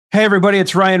Hey, everybody,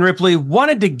 it's Ryan Ripley.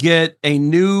 Wanted to get a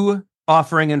new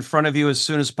offering in front of you as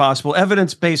soon as possible,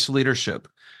 evidence-based leadership.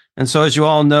 And so, as you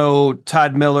all know,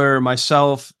 Todd Miller,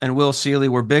 myself, and Will Seeley,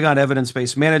 we're big on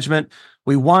evidence-based management.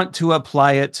 We want to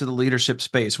apply it to the leadership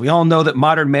space. We all know that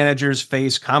modern managers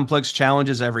face complex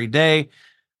challenges every day.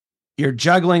 You're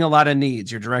juggling a lot of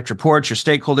needs, your direct reports, your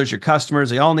stakeholders, your customers,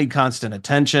 they all need constant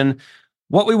attention.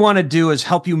 What we want to do is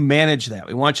help you manage that.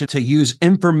 We want you to use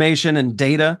information and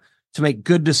data to make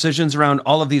good decisions around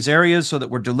all of these areas so that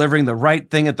we're delivering the right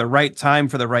thing at the right time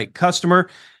for the right customer.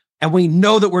 And we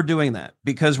know that we're doing that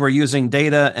because we're using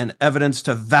data and evidence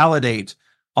to validate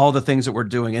all the things that we're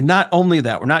doing. And not only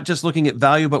that, we're not just looking at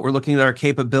value, but we're looking at our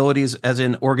capabilities as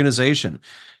an organization.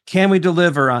 Can we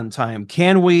deliver on time?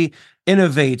 Can we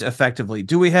innovate effectively?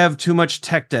 Do we have too much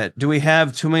tech debt? Do we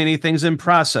have too many things in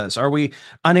process? Are we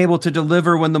unable to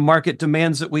deliver when the market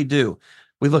demands that we do?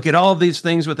 We look at all of these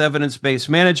things with evidence-based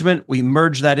management. We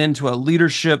merge that into a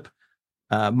leadership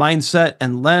mindset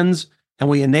and lens, and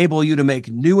we enable you to make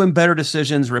new and better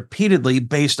decisions repeatedly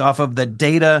based off of the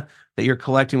data that you're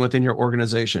collecting within your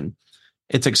organization.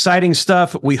 It's exciting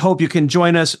stuff. We hope you can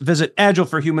join us. Visit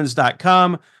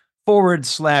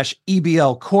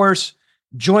agileforhumans.com/EBL course.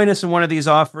 Join us in one of these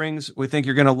offerings. We think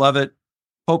you're going to love it.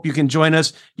 Hope you can join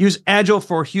us. Use Agile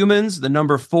for Humans, the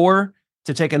number 4,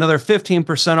 to take another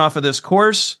 15% off of this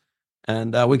course,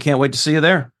 and we can't wait to see you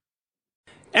there.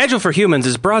 Agile for Humans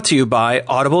is brought to you by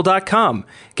Audible.com.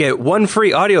 Get one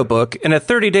free audiobook and a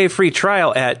 30-day free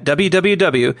trial at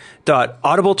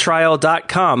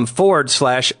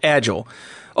www.audibletrial.com/agile.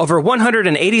 Over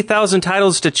 180,000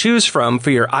 titles to choose from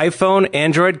for your iPhone,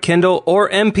 Android, Kindle,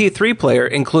 or MP3 player,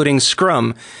 including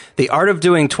Scrum, The Art of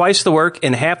Doing Twice the Work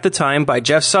in Half the Time by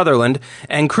Jeff Sutherland,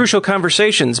 and Crucial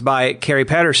Conversations by Carrie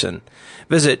Patterson.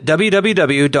 Visit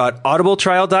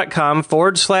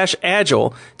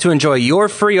www.audibletrial.com/agile to enjoy your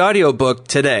free audiobook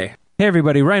today. Hey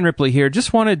everybody, Ryan Ripley here.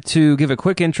 Just wanted to give a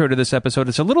quick intro to this episode.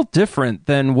 It's a little different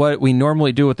than what we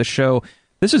normally do with the show.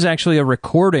 This is actually a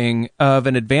recording of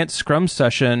an advanced Scrum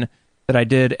session that I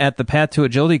did at the Path to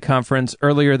Agility conference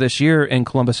earlier this year in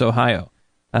Columbus, Ohio.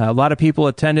 A lot of people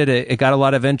attended it. It got a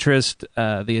lot of interest.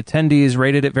 The attendees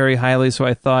rated it very highly, so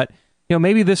I thought,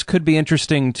 maybe this could be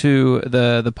interesting to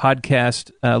the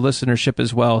podcast listenership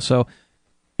as well. So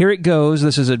here it goes.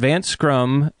 This is Advanced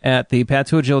Scrum at the Path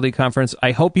to Agility conference.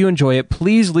 I hope you enjoy it.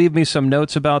 Please leave me some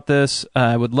notes about this.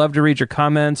 I would love to read your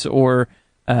comments or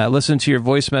listen to your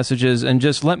voice messages, and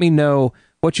just let me know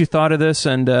what you thought of this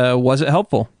and was it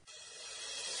helpful?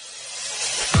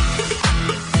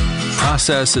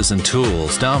 Processes and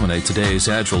tools dominate today's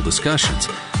Agile discussions,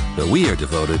 but we are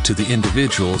devoted to the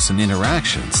individuals and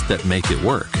interactions that make it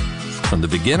work. From the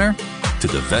beginner to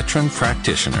the veteran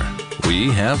practitioner,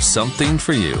 we have something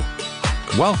for you.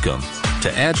 Welcome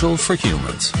to Agile for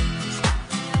Humans.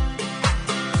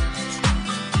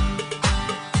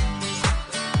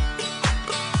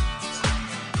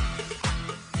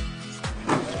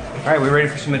 All right, we ready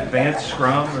for some advanced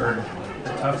Scrum or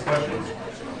tough questions?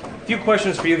 A few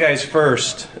questions for you guys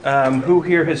first. Who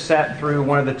here has sat through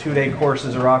one of the 2-day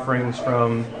courses or offerings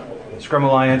from Scrum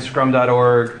Alliance,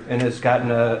 Scrum.org, and has gotten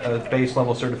a base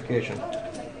level certification?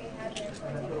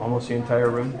 Almost the entire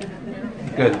room?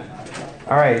 Good.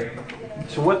 All right,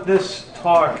 so what this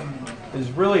talk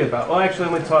is really about, well actually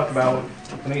let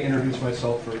me introduce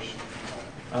myself first.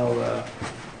 I'll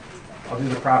do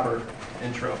the proper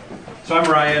intro. So I'm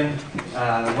Ryan.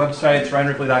 The website's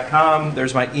ryanripley.com.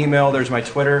 There's my email. There's my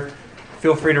Twitter.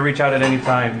 Feel free to reach out at any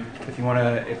time if you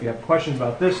have questions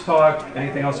about this talk,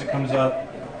 anything else that comes up.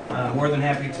 More than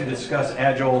happy to discuss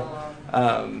Agile.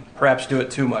 Perhaps do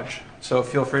it too much. So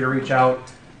feel free to reach out.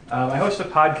 I host a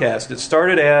podcast. It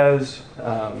started as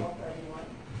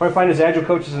what I find is Agile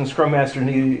coaches and Scrum Masters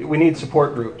need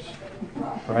support groups,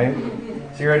 right?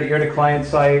 So you're at a client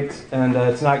site and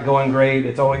it's not going great.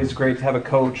 It's always great to have a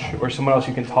coach or someone else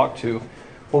you can talk to.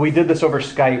 Well, we did this over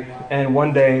Skype, and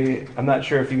one day, I'm not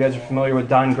sure if you guys are familiar with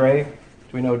Don Gray. Do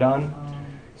we know Don?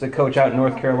 He's a coach out in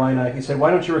North Carolina. He said,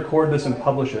 why don't you record this and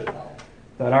publish it? I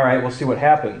thought, all right, we'll see what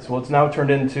happens. Well, it's now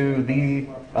turned into the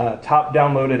top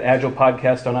downloaded Agile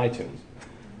podcast on iTunes.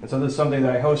 And so this is something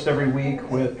that I host every week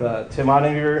with Tim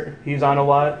Ottinger. He's on a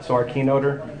lot, so our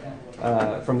keynoter.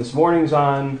 From this morning's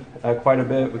on quite a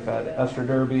bit. We've had Esther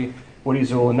Derby, Woody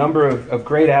Zool, a number of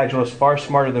great Agilists, far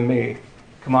smarter than me.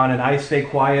 Come on, and I stay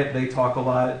quiet. They talk a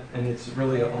lot, and it's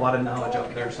really a lot of knowledge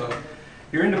out there. So if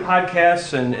you're into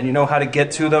podcasts and you know how to get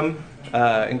to them,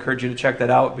 I encourage you to check that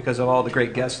out because of all the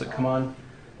great guests that come on.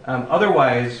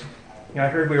 Otherwise, I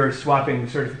heard we were swapping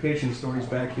certification stories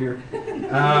back here.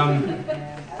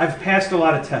 I've passed a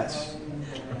lot of tests.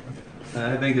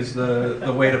 I think is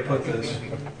the way to put this.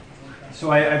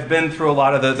 So I've been through a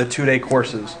lot of the two-day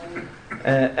courses,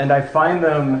 and I find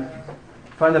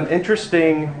them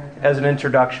interesting as an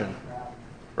introduction,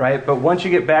 right? But once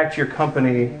you get back to your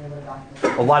company,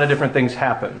 a lot of different things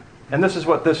happen. And this is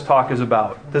what this talk is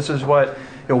about. This is what,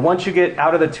 once you get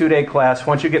out of the two-day class,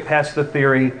 once you get past the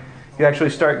theory, you actually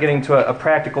start getting to a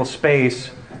practical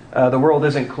space. The world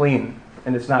isn't clean,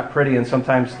 and it's not pretty, and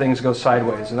sometimes things go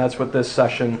sideways. And that's what this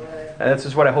session, this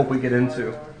is what I hope we get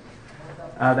into.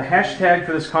 The hashtag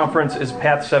for this conference is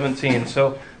Path17.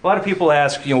 So a lot of people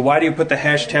ask, why do you put the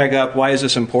hashtag up? Why is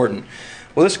this important?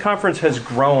 Well, this conference has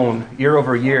grown year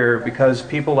over year because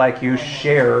people like you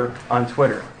share on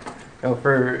Twitter.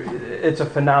 It's a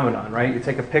phenomenon, right? You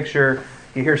take a picture,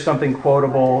 you hear something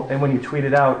quotable, and when you tweet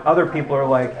it out, other people are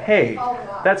like, hey,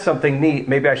 that's something neat.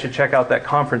 Maybe I should check out that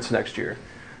conference next year.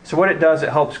 So what it does, it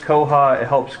helps Koha, it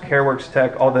helps CareWorks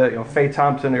Tech, all the, Faye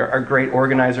Thompson, our great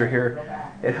organizer here.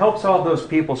 It helps all of those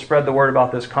people spread the word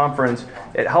about this conference.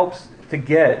 It helps to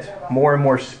get more and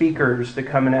more speakers to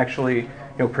come and actually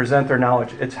present their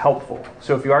knowledge. It's helpful.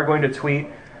 So if you are going to tweet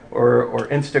or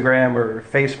Instagram or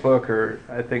Facebook, or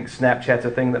I think Snapchat's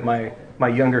a thing that my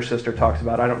younger sister talks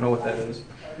about. I don't know what that is.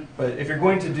 But if you're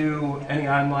going to do any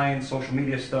online social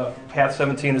media stuff,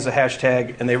 Path17 is a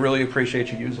hashtag, and they really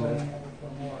appreciate you using it.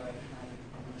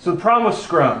 So the problem with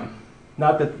Scrum,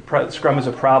 not that Scrum is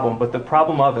a problem, but the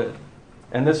problem of it,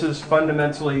 and this is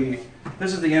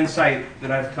the insight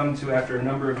that I've come to after a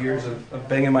number of years of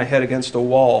banging my head against a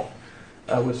wall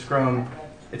with Scrum.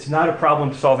 It's not a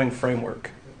problem-solving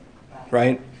framework,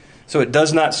 right? So it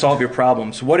does not solve your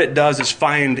problems. What it does is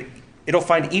it'll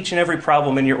find each and every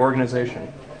problem in your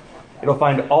organization. It'll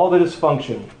find all the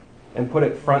dysfunction and put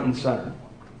it front and center,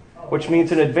 which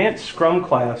means an advanced Scrum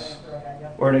class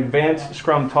or an advanced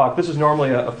Scrum talk, this is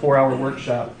normally a 4-hour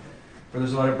workshop where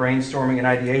there's a lot of brainstorming and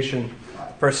ideation.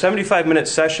 For a 75-minute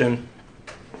session,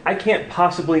 I can't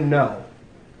possibly know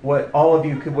what all of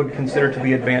you would consider to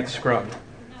be advanced Scrum,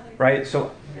 right?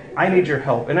 So I need your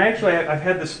help. And actually, I've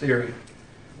had this theory.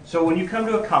 So when you come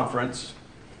to a conference,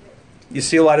 you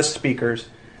see a lot of speakers,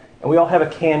 and we all have a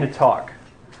can to talk.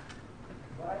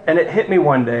 And it hit me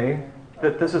one day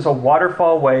that this is a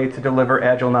waterfall way to deliver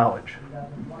agile knowledge,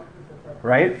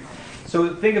 right?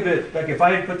 So think of it like if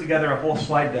I had put together a whole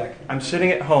slide deck, I'm sitting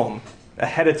at home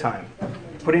ahead of time,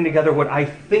 putting together what I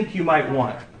think you might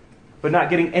want, but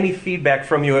not getting any feedback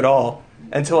from you at all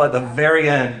until at the very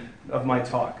end of my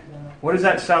talk. What does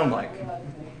that sound like?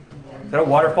 Is that a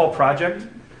waterfall project?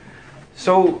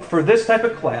 So for this type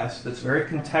of class that's very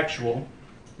contextual,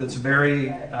 that's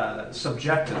very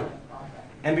subjective,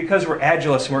 and because we're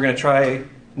agilists and we're going to try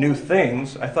new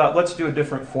things, I thought let's do a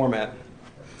different format.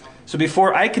 So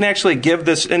before I can actually give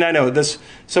this, and I know this,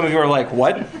 some of you are like,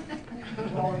 what?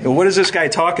 What is this guy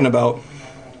talking about?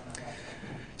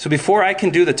 So before I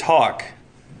can do the talk,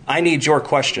 I need your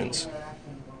questions.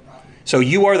 So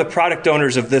you are the product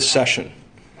owners of this session.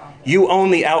 You own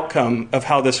the outcome of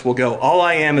how this will go. All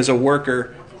I am is a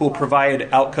worker who will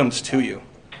provide outcomes to you.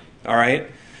 All right?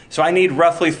 So I need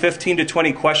roughly 15 to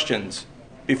 20 questions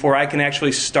before I can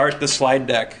actually start the slide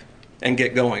deck and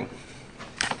get going.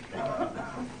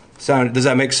 Does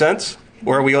that make sense?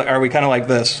 Or are we kind of like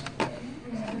this?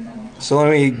 So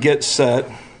let me get set.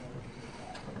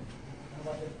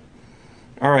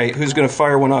 All right, who's going to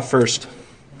fire one off first?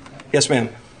 Yes, ma'am.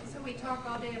 So we talk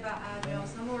all day about Agile.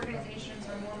 Some organizations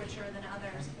are more mature than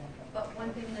others. But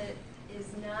one thing that is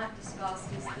not discussed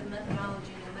is the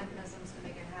methodology and the mechanisms to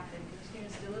make it happen.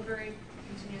 Continuous delivery,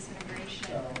 continuous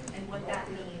integration, and what that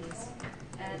means,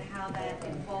 and how that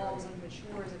evolves and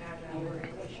matures an Agile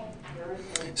organization.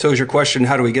 So is your question,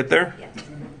 how do we get there? Yes.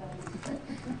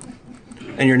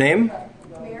 And your name?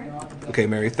 Mary? Okay,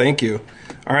 Mary, thank you.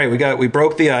 All right, we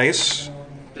broke the ice.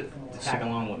 To tag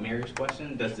along with Mary's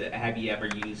question, have you ever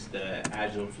used the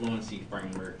Agile Fluency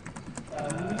Framework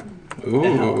to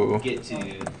help get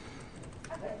to,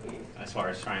 as far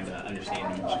as trying to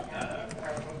understand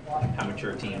how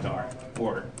mature teams are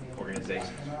or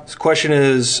organizations? This question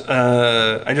is,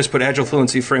 I just put Agile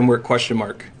Fluency Framework ?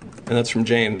 And that's from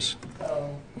James.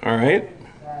 All right.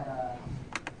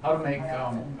 How to make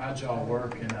Agile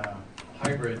work in a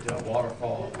hybrid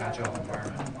waterfall Agile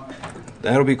environment.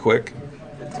 That'll be quick.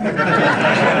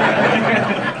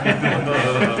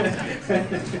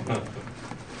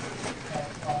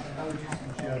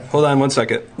 Hold on one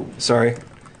second. Sorry.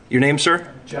 Your name,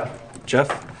 sir? Jeff.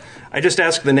 Jeff? I just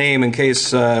asked the name in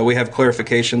case we have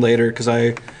clarification later, because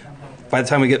by the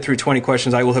time we get through 20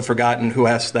 questions, I will have forgotten who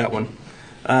asked that one.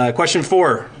 Question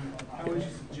 4. How would you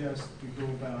suggest we go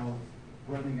about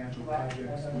running Agile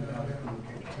projects without a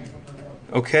co-located team?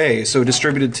 Okay, so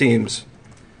distributed teams.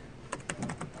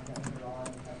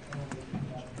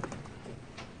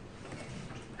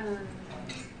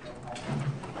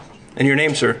 And your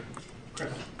name, sir?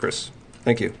 Chris.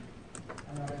 Thank you.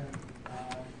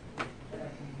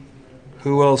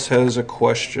 Who else has a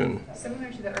question?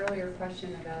 Similar to the earlier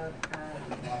question about the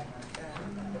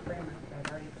framework that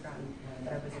I've already forgotten,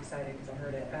 but I was excited because I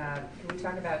heard it. Can we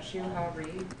talk about Shu-Ha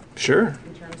Reed? Sure.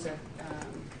 In terms of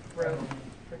growth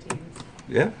for teams?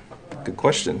 Yeah, good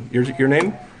question. Your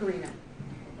name? Karina.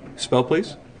 Spell,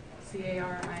 please.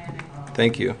 Carina.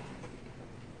 Thank you.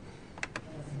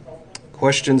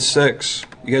 Question 6.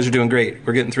 You guys are doing great.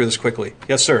 We're getting through this quickly.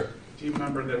 Yes, sir. Team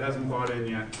member that hasn't bought in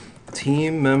yet.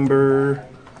 Team member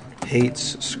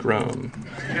hates Scrum.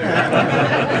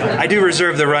 I do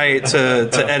reserve the right to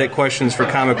edit questions for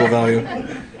comical value.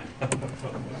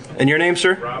 And your name,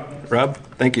 sir? Rob.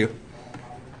 Thank you.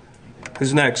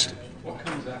 Who's next?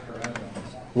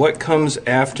 What comes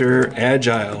after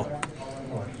Agile?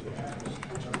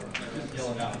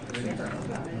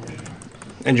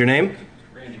 And your name?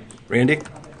 Randy?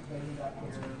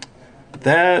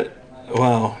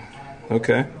 Wow.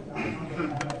 Okay.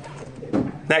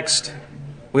 Next.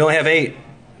 We only have 8.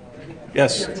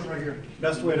 Yes.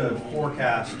 Best way to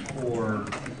forecast for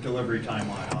delivery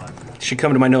timeline on? Should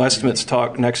come to my no estimates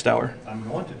talk next hour. I'm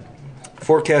going to.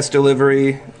 Forecast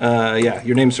delivery.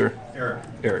 Your name, sir?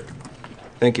 Eric.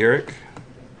 Thank you, Eric.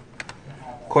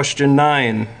 Question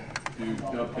 9. To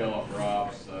dovetail off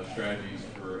Rob's strategies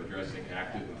for addressing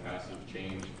active and passive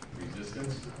change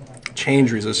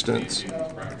resistance.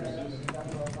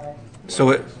 So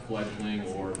it fledgling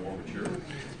or more mature.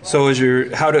 So is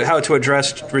your how to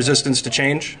address resistance to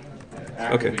change?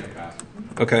 Active Okay. and passive.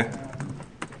 Okay.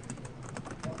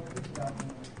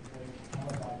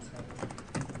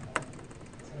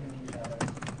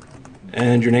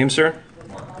 And your name, sir?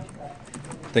 Mark.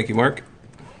 Thank you, Mark.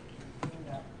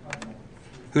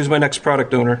 Who's my next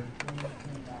product owner?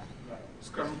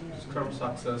 Scrum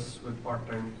success with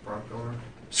part-time product owner.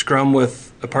 Scrum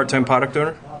with a part-time product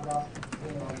owner?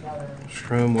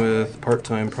 Scrum with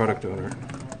part-time product owner.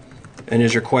 And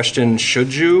is your question,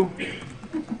 should you?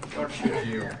 What should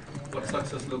you? What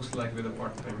success looks like with a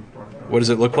part-time product owner? What does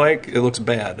it look like? It looks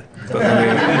bad.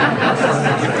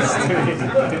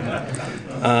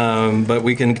 But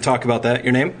we can talk about that.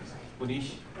 Your name?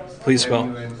 Munish. Please spell.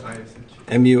 Munish.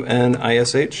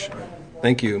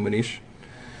 Thank you, Manish.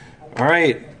 All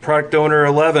right, product owner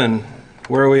 11.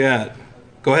 Where are we at?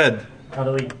 Go ahead. How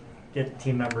do we get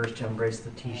team members to embrace the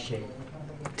T-shape?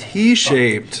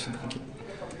 T-shaped.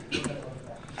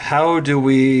 How do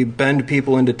we bend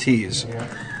people into T's?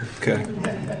 Okay.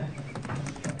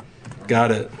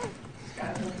 Got it.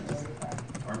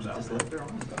 Arms out.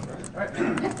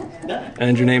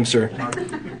 And your name, sir?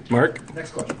 Mark?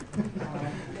 Next question.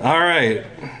 All right.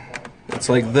 It's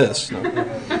like this. No.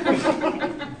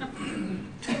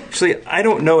 Actually, I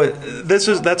don't know it.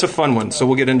 That's a fun one, so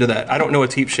we'll get into that. I don't know a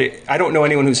T-shape. I don't know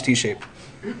anyone who's T-shaped.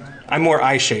 I'm more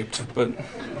I-shaped, but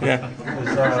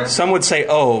yeah. Some would say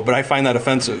O, but I find that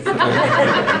offensive. Go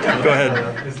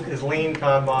ahead. Is Lean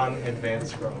Kanban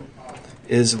advanced Scrum?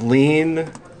 Is Lean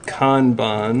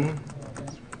Kanban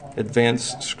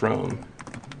advanced Scrum?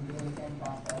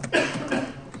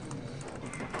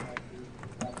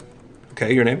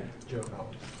 Okay, your name?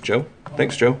 Joe.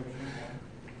 Thanks, Joe.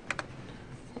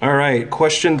 All right,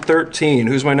 question 13.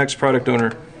 Who's my next product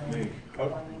owner? Me.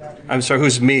 I'm sorry,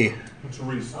 who's me?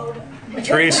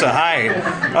 Teresa, hi.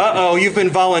 Uh-oh, you've been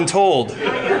voluntold.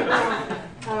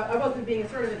 I wasn't being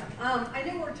assertive enough. I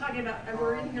know we're talking about,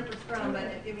 we're in here for Scrum, but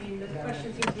I mean, the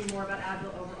question seems to be more about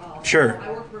Agile overall. Sure.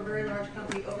 I work for a very large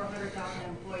company, over 100,000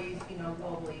 employees,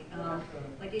 globally.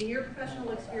 Like in your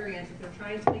professional experience, if you're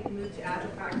trying to make a move to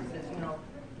Agile practices,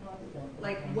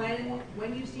 like when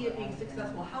you see it being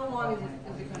successful, how long is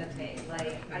it going to take?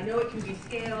 Like, I know it can be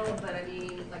scaled, but I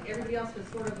mean, like everybody else has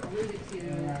sort of alluded to,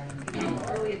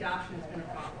 early adoption has been a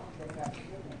problem.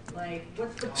 Like,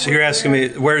 what's the point? So you're asking me,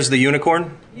 where's the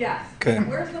unicorn? Yes. Okay.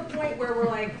 Where's the point where we're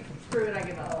like, screw it, I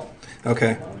give up?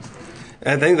 Okay.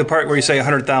 I think the part where you say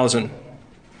 100,000.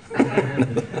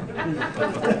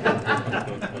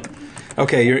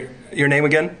 Okay, your name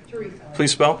again? Teresa.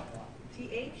 Please spell.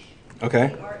 T-H.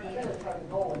 Okay.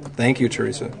 Thank you,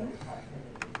 Teresa.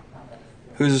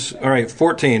 All right,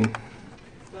 14.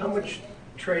 How much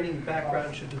training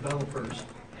background should developers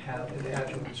have in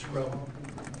Agile and Scrum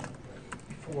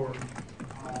before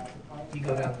you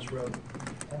go down this road?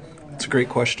 That's a great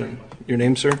question. Your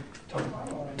name, sir?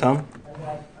 Tom?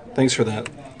 Thanks for that.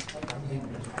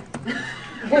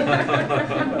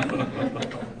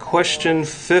 Question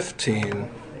 15.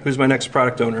 Who's my next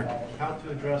product owner? How to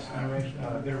address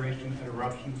iteration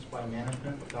interruptions by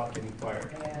management without getting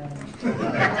fired?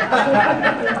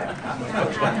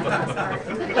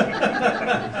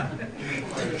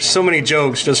 So many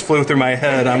jokes just flew through my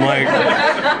head. I'm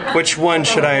like, which one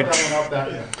should I?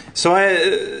 So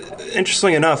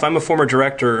interestingly enough, I'm a former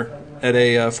director at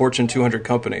a Fortune 200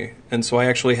 company, and so I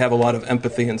actually have a lot of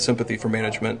empathy and sympathy for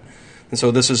management. And so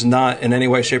this is not in any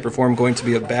way, shape, or form going to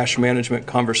be a bash management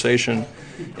conversation.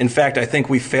 In fact, I think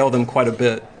we fail them quite a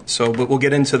bit. So, but we'll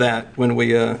get into that when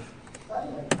we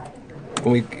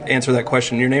answer that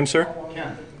question. Your name, sir?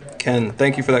 Ken. Ken,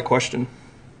 thank you for that question.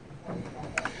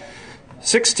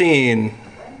 16.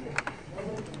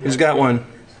 Who's got one?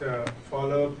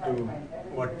 Follow-up to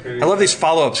what I love these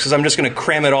follow-ups because I'm just going to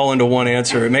cram it all into one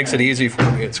answer. It makes it easy for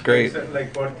me. It's great.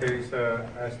 Like what Teresa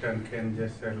asked and Ken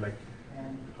just said, like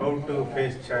how to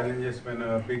face challenges when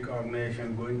a big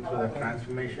organization going through the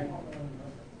transformation.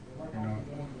 You know,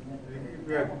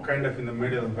 we are kind of in the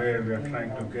middle where we are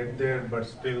trying to get there, but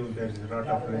still there's a lot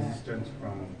of resistance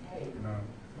from,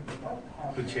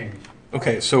 to change.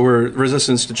 Okay, so we're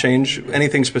resistance to change.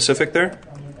 Anything specific there?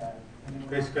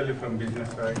 Basically from business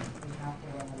side.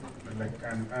 Like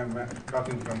I'm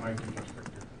talking from IT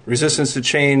perspective. Resistance to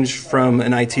change from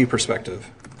an IT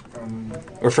perspective?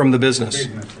 Or from the business?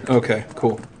 Business, yes. Okay,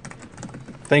 cool.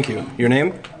 Thank you. Your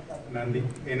name? Nandi.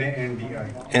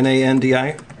 N-A-N-D-I. N-A-N-D-I?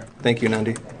 Yeah. Thank you,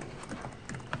 Nandi.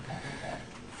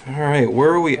 All right, where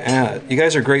are we at? You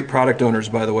guys are great product owners,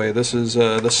 by the way. This is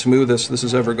the smoothest this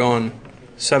has ever gone.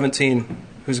 17.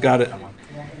 Who's got it?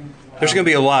 There's going to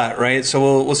be a lot, right?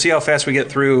 So we'll see how fast we get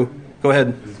through. Go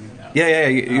ahead. Yeah,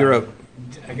 you're up.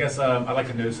 I guess I'd like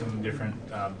to know some different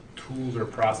tools or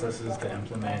processes to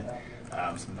implement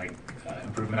some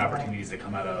improvement opportunities that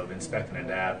come out of inspect and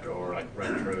adapt or like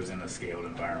retros in a scaled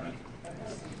environment.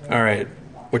 All right.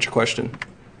 What's your question?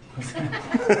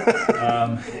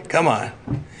 Come on.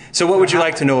 So what would you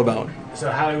like to know about?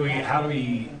 So how do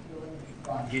we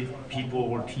get people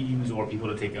or teams or people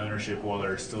to take ownership while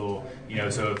they're still,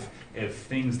 so if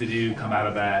things to do come out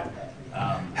of that,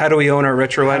 how do we own our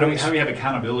retro items? How do we have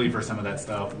accountability for some of that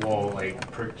stuff while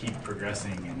keep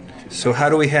progressing? So how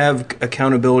do we have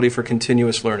accountability for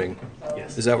continuous learning?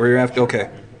 Yes. Is that where you're after? Okay.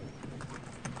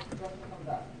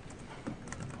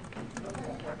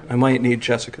 I might need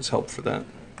Jessica's help for that.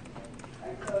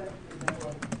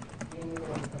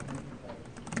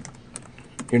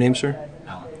 Your name, sir?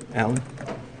 Alan.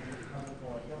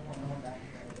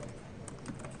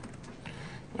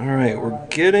 All right, we're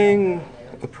getting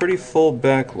a pretty full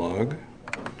backlog.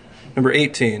 Number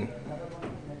 18.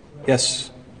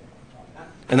 Yes.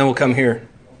 And then we'll come here.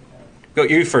 Go,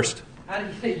 you first. How do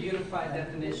you get a unified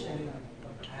definition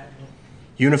of Agile?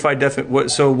 Unified definition.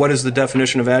 So what is the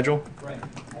definition of Agile? Right.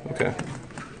 Okay.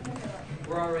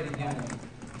 We're already doing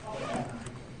it.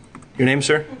 Your name,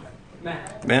 sir?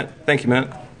 Matt. Matt. Thank you,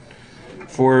 Matt,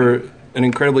 for an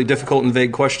incredibly difficult and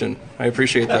vague question. I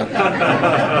appreciate that.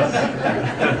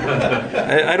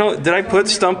 I don't. Did I put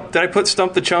stump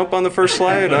the chump on the first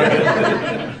slide?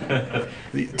 To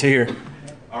hear.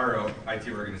 Our IT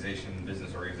organization,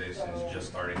 business organization, is just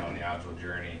starting on the Agile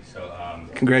journey. So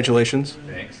congratulations.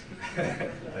 Thanks.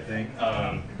 I think.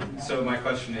 So my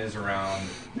question is around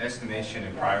estimation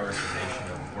and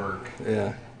prioritization of work.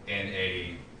 Yeah. In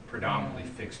a predominantly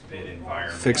fixed bid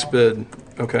environment. Fixed bid.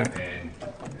 Okay. And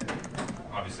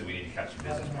obviously we need to catch the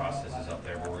business processes up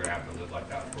there, but we're going to have to live like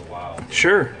that for a while.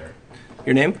 Sure.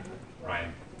 Your name?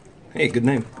 Ryan. Hey, good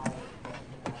name.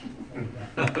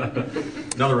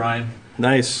 Another Ryan.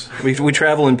 Nice. We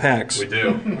travel in packs. We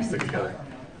do. We stick together.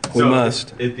 We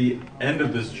must. At the end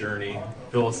of this journey,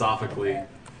 philosophically,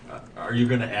 are you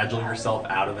going to agile yourself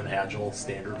out of an agile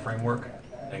standard framework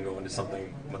and go into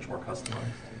something much more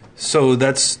customized? So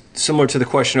that's similar to the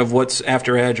question of what's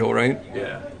after Agile, right?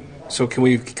 Yeah. So can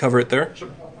we cover it there?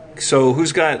 Sure. So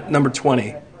who's got number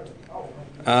 20?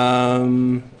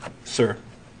 Sir,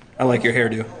 I like your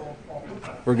hairdo.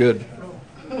 We're good.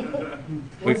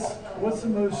 What's the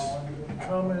most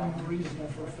common reason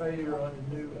for failure on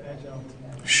a new Agile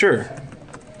team? Sure.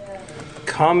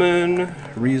 Common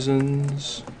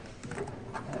reasons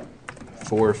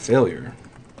for failure.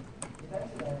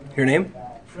 Your name?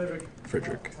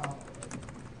 Frederick.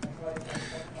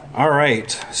 All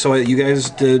right. So you guys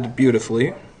did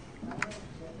beautifully.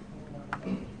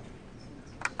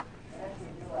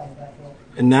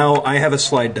 And now I have a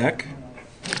slide deck,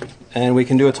 and we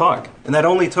can do a talk. And that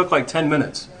only took like 10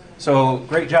 minutes. So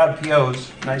great job,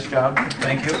 POs. Nice job.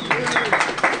 Thank you.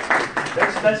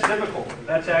 That's difficult.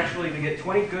 That's actually to get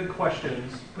 20 good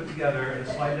questions put together and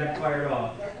a slide deck fired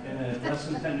off in less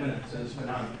than 10 minutes is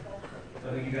phenomenal. So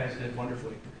I think you guys did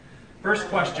wonderfully. First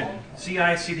question,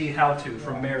 CI/CD how-to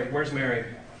from Mary. Where's Mary?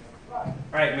 All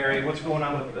right, Mary, what's going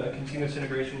on with continuous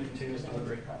integration and continuous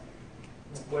delivery?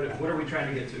 What are we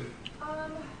trying to get to?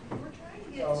 We're trying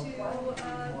to get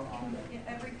to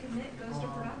every commit goes to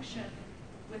production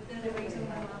within a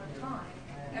reasonable amount of time.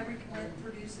 Every commit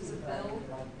produces a build,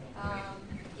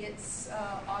 gets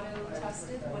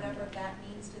auto-tested, whatever that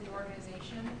means to the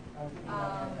organization.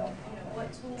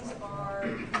 What tools are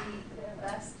the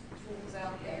best tools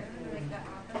out there to make that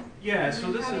happen? Yeah,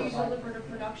 so this How do you is... deliver to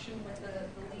production with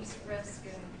the least risk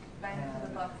and bang for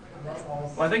the buck for the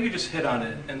business? Well, I think you just hit on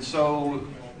it. And so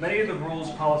many of the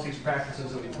rules, policies,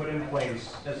 practices that we put in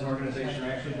place as an organization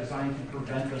are actually designed to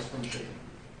prevent us from shipping.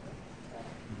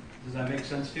 Does that make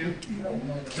sense to you?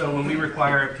 So when we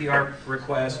require a PR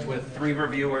request with 3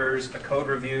 reviewers, a code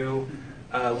review,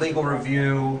 legal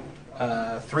review,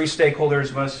 3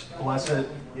 stakeholders must bless it,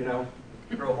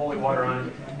 throw holy water on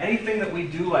it. Anything that we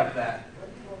do like that,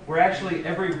 we're actually,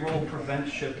 every rule prevents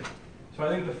shipping. So I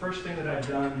think the first thing that I've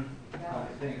done,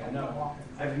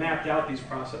 I've mapped out these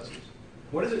processes.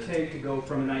 What does it take to go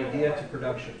from an idea to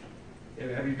production?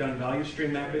 Have you done value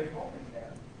stream mapping?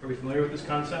 Are we familiar with this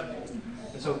concept?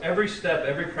 And so every step,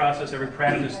 every process, every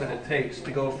practice that it takes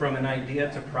to go from an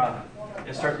idea to product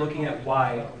and start looking at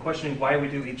why, questioning why we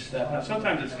do each step. Now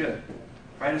sometimes it's good,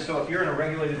 right? And so if you're in a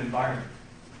regulated environment,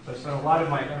 so I spent a lot of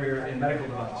my career in medical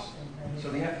device.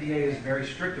 So the FDA is very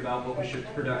strict about what we ship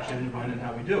to production, when and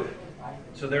how we do it.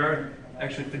 So there are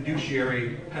actually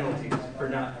fiduciary penalties for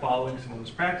not following some of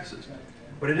those practices.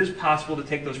 But it is possible to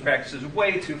take those practices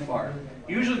way too far,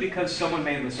 usually because someone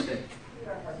made a mistake,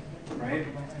 right?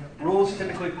 Rules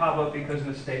typically pop up because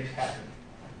mistakes happen.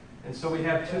 And so we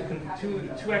have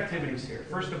two activities here.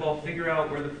 First of all, figure out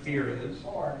where the fear is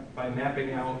by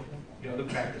mapping out the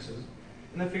practices.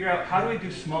 And then figure out how do we do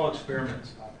small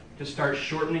experiments to start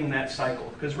shortening that cycle.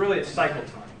 Because really it's cycle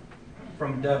time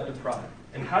from dev to product.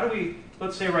 And how do we,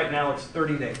 let's say right now it's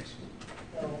 30 days.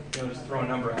 Just throw a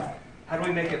number out. How do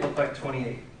we make it look like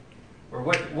 28? Or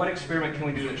what experiment can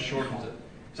we do that shortens it?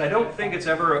 Because I don't think it's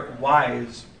ever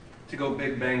wise to go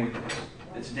big bang with this.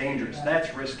 It's dangerous.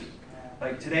 That's risky.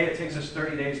 Like today it takes us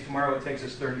 30 days, tomorrow it takes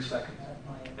us 30 seconds.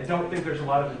 I don't think there's a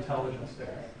lot of intelligence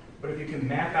there. But if you can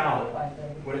map out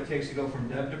what it takes to go from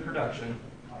dev to production,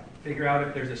 figure out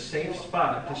if there's a safe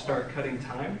spot to start cutting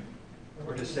time,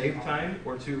 or to save time,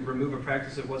 or to remove a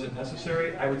practice that wasn't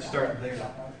necessary, I would start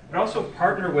there. But also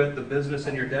partner with the business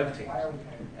and your dev teams.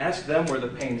 Ask them where the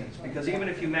pain is, because even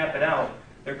if you map it out,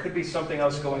 there could be something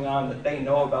else going on that they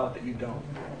know about that you don't.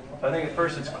 So I think at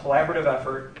first it's collaborative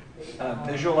effort,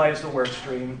 visualize the work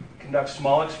stream, conduct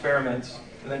small experiments,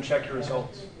 and then check your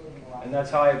results. And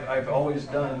that's how I've always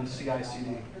done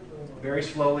CI/CD. Very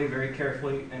slowly, very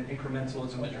carefully, and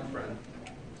incrementalism is your friend.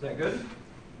 Is that good?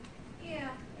 Yeah.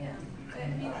 I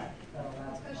mean,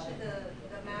 especially the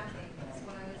mapping.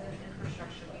 When I was in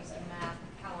infrastructure, we used to map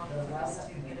how long it took us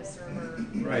to get a server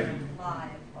live.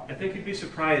 I think you'd be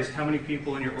surprised how many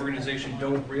people in your organization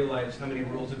don't realize how many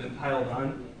rules have been piled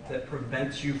on that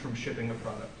prevents you from shipping a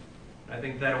product. I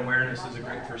think that awareness is a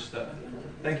great first step.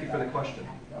 Thank you for the question.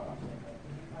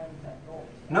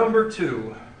 Number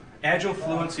 2, Agile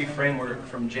Fluency Framework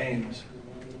from James.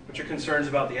 What's your concerns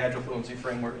about the Agile Fluency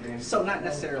Framework, James? So not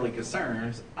necessarily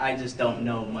concerns, I just don't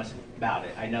know much about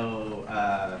it. I know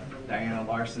Diana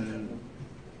Larson,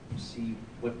 she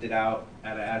whipped it out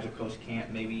at an Agile Coach camp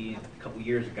maybe a couple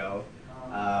years ago.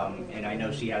 And I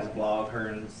know she has a blog, her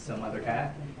and some other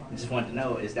cat. I just wanted to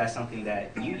know, is that something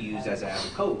that you use as an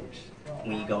Agile coach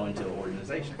when you go into an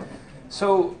organization?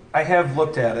 So I have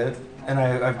looked at it, and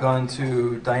I've gone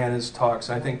to Diana's talks.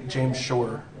 I think James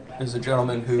Shore is a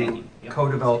gentleman who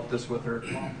co-developed this with her.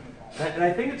 And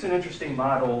I think it's an interesting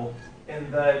model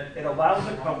in that it allows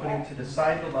a company to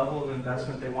decide the level of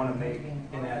investment they want to make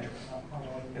in Agile.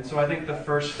 And so I think the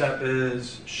first step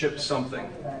is ship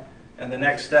something. And the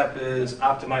next step is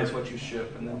optimize what you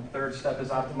ship. And then the third step is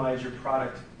optimize your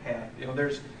product path.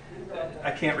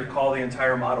 I can't recall the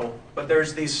entire model, but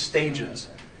there's these stages.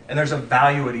 And there's a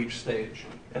value at each stage.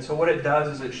 And so what it does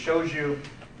is it shows you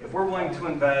if we're willing to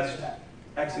invest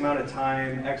X amount of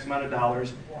time, X amount of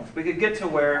dollars, we could get to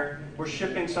where we're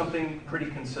shipping something pretty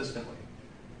consistently.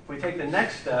 If we take the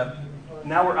next step,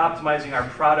 now we're optimizing our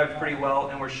product pretty well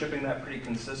and we're shipping that pretty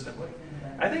consistently.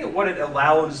 I think what it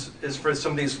allows is for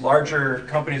some of these larger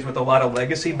companies with a lot of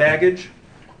legacy baggage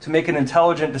to make an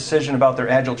intelligent decision about their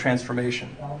Agile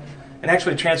transformation. And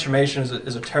actually transformation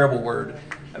is a terrible word.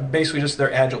 Basically just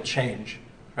their Agile change,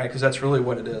 right? Because that's really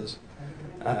what it is.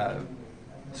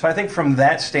 So I think from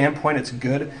that standpoint, it's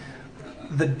good.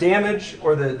 The damage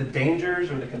or the dangers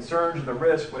or the concerns or the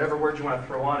risk, whatever word you want to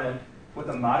throw on it, with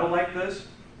a model like this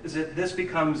is that this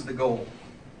becomes the goal,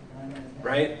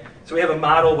 right? So we have a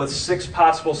model with 6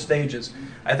 possible stages.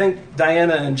 I think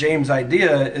Diana and James'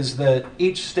 idea is that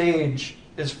each stage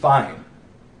is fine.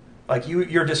 Like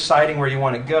you're deciding where you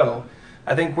want to go.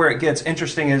 I think where it gets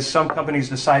interesting is some companies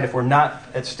decide if we're not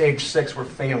at stage 6, we're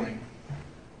failing.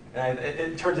 And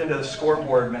it turns into the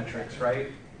scoreboard metrics, right?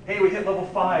 Hey, we hit level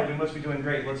 5, we must be doing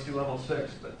great, let's do level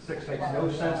 6. But 6 makes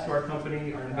no sense to our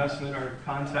company, our investment, our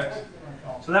context.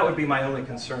 So that would be my only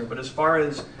concern. But as far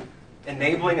as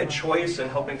enabling a choice and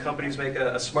helping companies make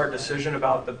a smart decision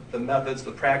about the methods,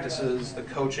 the practices, the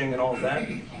coaching, and all of that,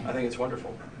 I think it's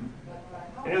wonderful.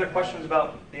 Any other questions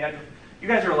about the Agile? You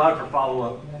guys are allowed for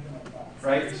follow-up,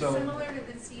 right? Is it similar to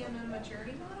the CMM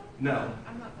maturity model? No,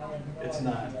 I'm not following. it's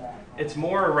not. It's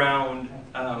more around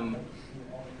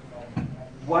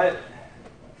what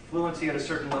fluency at a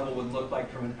certain level would look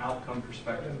like from an outcome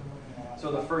perspective.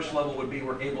 So the first level would be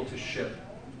we're able to ship,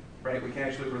 right? We can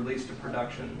actually release to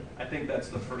production. I think that's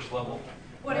the first level.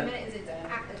 What I meant is it's an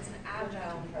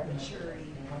agile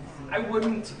maturity. I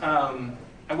wouldn't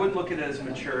look at it as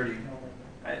maturity.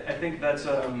 I think that's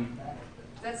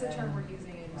That's the term we're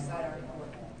using inside our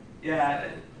report. yeah.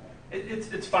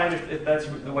 It's fine if that's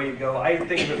the way you go. I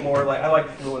think of it more like, I like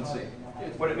fluency.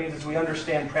 What it means is we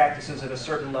understand practices at a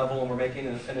certain level and we're making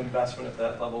an investment at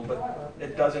that level, but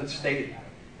it doesn't state,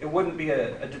 it wouldn't be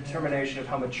a determination of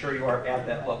how mature you are at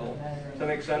that level. Does that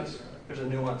make sense? There's a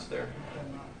nuance there.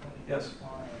 Yes?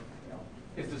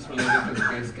 Is this related to the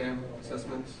base camp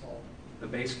assessments? The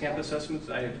base camp assessments?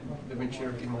 The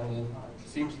maturity model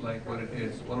seems like what it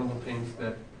is. One of the things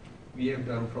that we have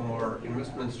done from our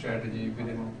investment strategy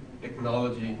within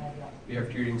technology, we have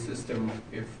tiering system.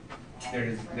 If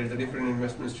there's a different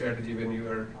investment strategy when you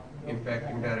are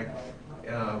impacting direct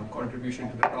contribution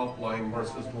to the top line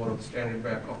versus more of the standard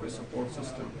back office support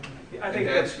system. I think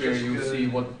that's where just you good. see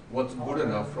what's good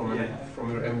enough from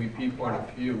your MVP point of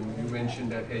view. You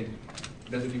mentioned that, hey,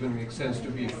 does it even make sense to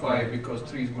be 5 because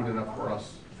 3 is good enough for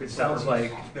us? It sounds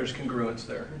like there's congruence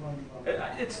there.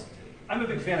 I'm a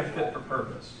big fan of fit for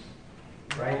purpose,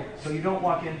 right? So you don't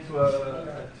walk into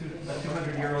a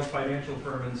 200-year-old financial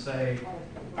firm and say,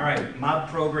 all right, mob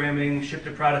programming, ship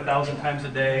to prod 1,000 times a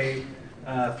day,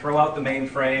 throw out the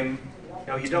mainframe.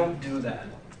 You don't do that,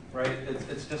 right?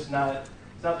 It's just not.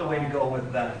 It's not the way to go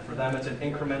with them. For them, it's an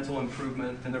incremental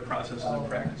improvement in their processes and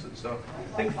practices. So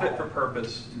I think fit for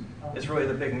purpose is really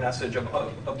the big message of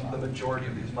the majority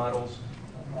of these models.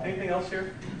 Anything else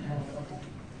here?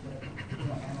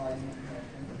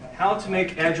 How to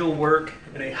make Agile work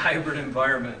in a hybrid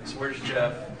environment. So where's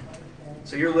Jeff?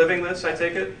 So you're living this, I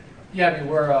take it? Yeah, I mean,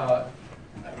 we're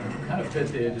kind of fit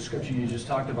the description you just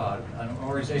talked about. An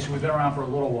organization, we've been around for a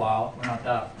little while. We're not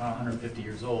 150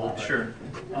 years old. But, sure.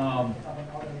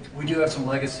 We do have some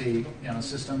legacy,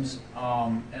 systems,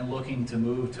 and looking to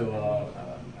move to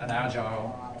an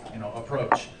agile,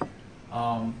 approach.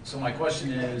 So my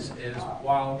question is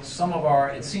while some of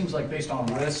it seems like based on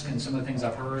risk and some of the things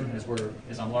I've heard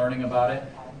as I'm learning about it,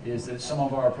 is that some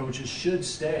of our approaches should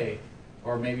stay,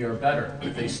 or maybe are better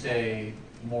if they stay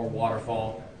more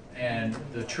waterfall. And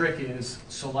the trick is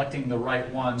selecting the right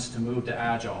ones to move to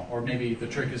agile, or maybe the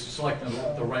trick is selecting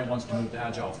the right ones to move to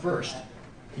agile first.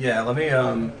 Yeah, let me,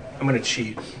 I'm going to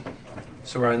cheat.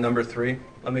 So we're on number 3.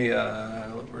 Let me,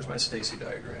 where's my Stacy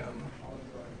diagram?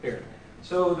 Here.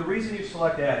 So the reason you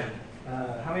select Agile,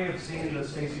 how many have seen the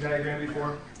Stacy diagram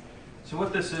before? So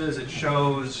what this is, it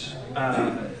shows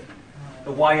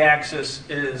the y-axis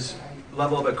is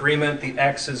level of agreement, the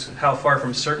x is how far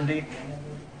from certainty.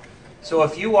 So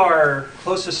if you are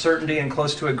close to certainty and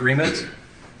close to agreement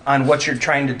on what you're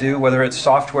trying to do, whether it's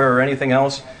software or anything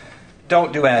else,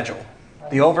 don't do Agile.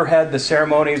 The overhead, the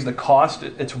ceremonies, the cost,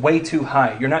 it's way too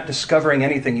high. You're not discovering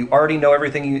anything. You already know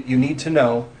everything you need to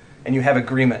know, and you have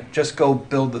agreement. Just go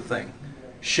build the thing.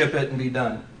 Ship it and be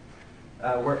done.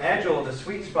 Where Agile, the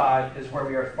sweet spot, is where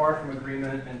we are far from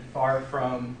agreement and far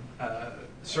from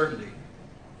certainty.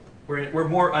 We're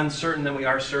more uncertain than we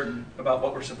are certain about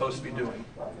what we're supposed to be doing.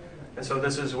 And so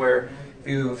this is where, if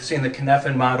you've seen the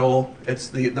Kneffen model, it's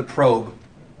the probe.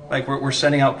 Like we're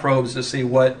sending out probes to see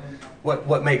what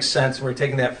makes sense. We're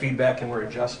taking that feedback and we're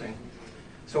adjusting.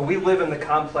 So we live in the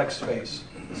complex space.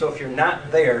 So if you're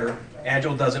not there,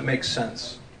 Agile doesn't make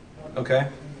sense. Okay?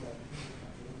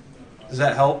 Does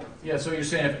that help? Yeah, so you're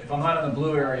saying if I'm not in the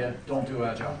blue area, don't do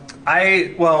Agile.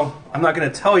 I'm not going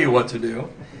to tell you what to do.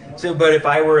 So, but if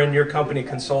I were in your company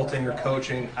consulting or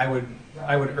coaching, I would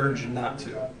urge you not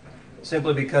to.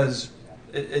 Simply because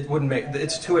it wouldn't make,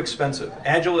 it's too expensive.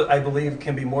 Agile, I believe,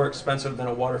 can be more expensive than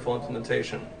a waterfall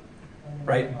implementation,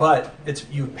 right? But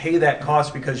you pay that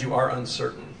cost because you are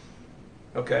uncertain.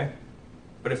 Okay?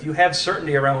 But if you have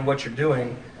certainty around what you're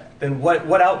doing, then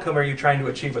what outcome are you trying to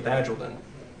achieve with Agile then?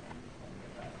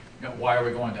 Why are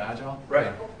we going to Agile?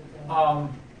 Right.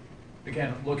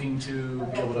 Again, looking to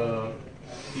be able to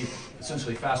be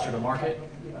essentially faster to market,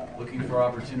 looking for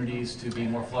opportunities to be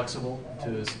more flexible,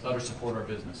 to better support our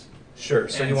business. Sure.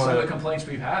 So and you want some of the complaints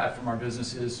we've had from our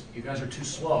business is you guys are too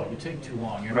slow. You take too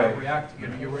long. You're not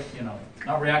reacting. You're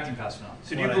not reacting fast enough.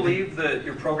 So do you believe that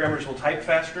your programmers will type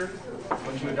faster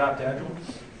once you adopt Agile?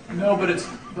 No, but it's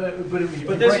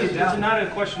but this is not a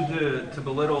question to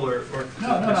belittle or to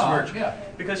besmirch. Yeah.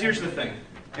 Because here's the thing: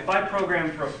 if I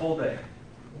program for a full day,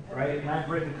 right, and I've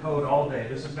written code all day,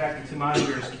 this is back to Tim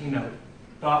Onier's keynote,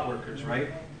 thought workers, right?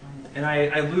 And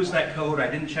I lose that code. I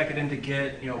didn't check it into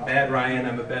Git. Bad Ryan.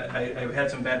 I've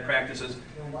had some bad practices.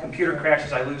 Computer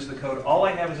crashes. I lose the code. All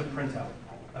I have is a printout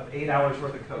of 8 hours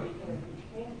worth of code.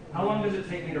 How long does it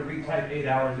take me to retype 8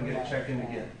 hours and get it checked into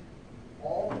Git?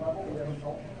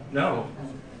 No.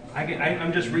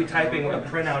 I'm just retyping a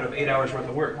printout of 8 hours worth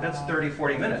of work. That's 30,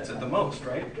 40 minutes at the most,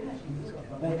 right?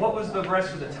 Well, what was the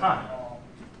rest of the time?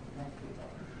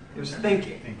 It was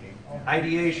thinking,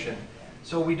 ideation.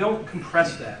 So we don't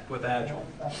compress that with Agile,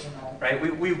 right?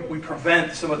 We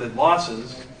prevent some of the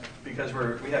losses because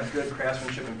we have good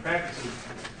craftsmanship and practices,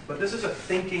 but this is a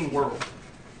thinking world.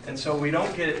 And so we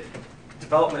don't get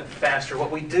development faster.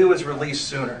 What we do is release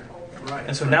sooner. Right.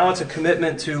 And so now it's a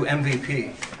commitment to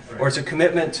MVP, or it's a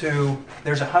commitment to,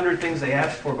 there's 100 things they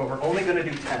asked for, but we're only going to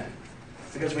do 10.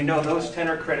 Because we know those 10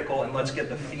 are critical, and let's get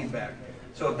the feedback.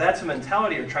 So if that's a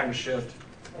mentality you're trying to shift,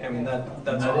 I mean,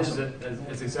 that's awesome.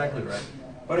 It's exactly right.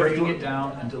 But breaking it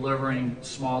down and delivering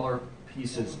smaller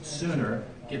pieces sooner,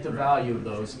 get the value of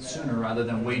those sooner rather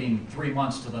than waiting 3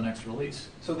 months to the next release.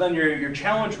 So then your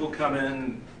challenge will come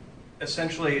in,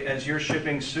 essentially, as you're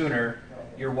shipping sooner,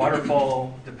 your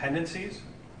waterfall dependencies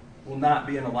will not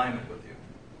be in alignment with you.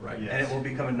 Right. Yes. And it will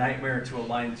become a nightmare to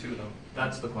align to them.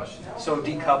 That's the question. So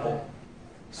decouple.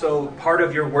 So part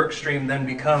of your work stream then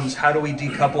becomes, how do we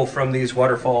decouple from these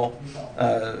waterfall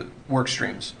work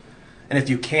streams? And if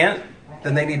you can't,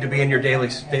 then they need to be in your daily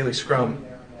Scrum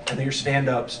and your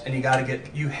stand-ups, and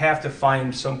you have to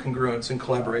find some congruence and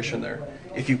collaboration there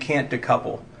if you can't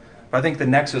decouple. But I think the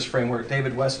Nexus framework,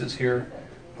 David West is here.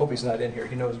 Hope he's not in here.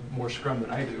 He knows more Scrum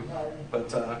than I do.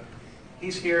 But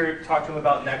he's here. Talk to him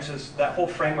about Nexus. That whole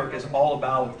framework is all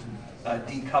about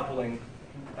decoupling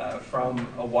from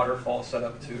a waterfall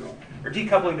setup or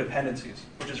decoupling dependencies,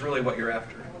 which is really what you're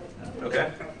after.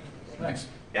 Okay? Thanks.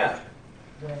 Yeah.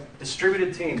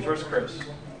 Distributed teams. Where's Chris?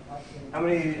 How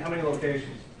many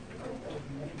locations?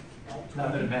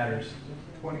 Not that it matters.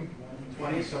 20.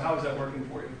 20. So how is that working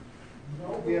for you?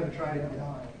 We haven't tried it yet.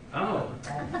 Oh.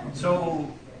 So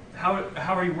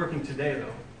how are you working today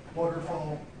though?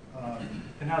 Waterfall.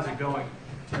 And how's it going?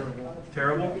 Terrible.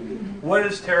 Terrible? What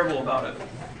is terrible about it?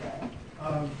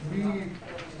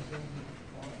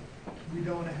 We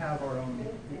don't have our own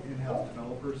in-house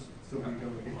developers, so we go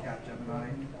get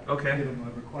Capgemini. Okay. Give them a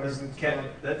requirements.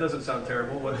 That doesn't sound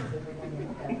terrible. What?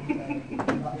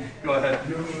 Go ahead.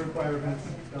 Give them a requirements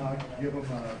doc. Give them a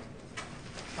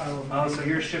pile of money. Oh, so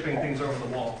you're shipping things over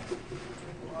the wall.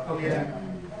 Okay. Yeah.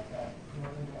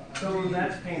 So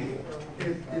that's painful.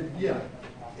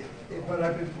 But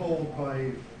I've been told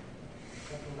by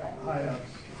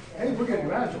high-ups, hey, we're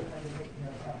getting Agile.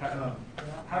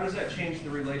 How does that change the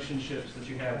relationships that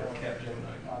you have with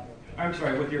Capgemini? I'm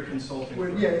sorry, with your consulting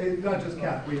firm? Not just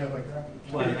Cap. We have I'm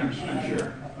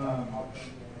sure.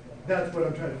 That's what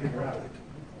I'm trying to figure out.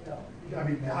 I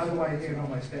mean, how do I handle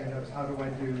my stand-ups? Where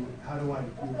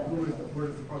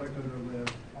does the product owner live?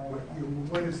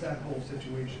 What is that whole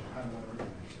situation? How do I organize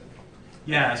it?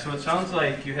 Yeah, so it sounds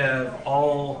like you have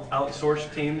all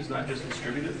outsourced teams, not just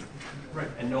distributed. Right.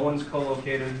 And no one's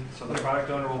co-located, so the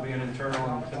product owner will be an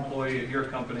internal employee at your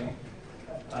company,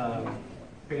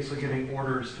 basically getting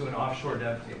orders to an offshore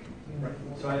dev team. Right.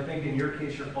 So I think in your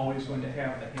case, you're always going to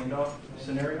have the handoff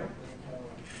scenario.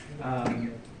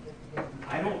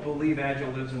 I don't believe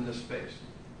Agile lives in this space.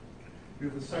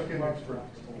 You're the second expert.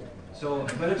 So,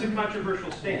 but it's a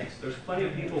controversial stance. There's plenty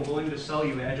of people willing to sell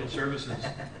you Agile services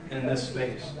in this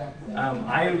space.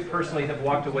 I personally have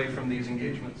walked away from these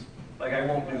engagements. Like, I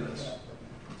won't do this.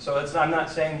 So I'm not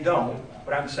saying don't,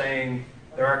 but I'm saying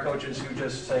there are coaches who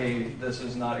just say this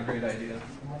is not a great idea.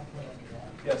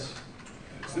 Yes?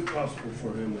 Is it possible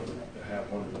for him to have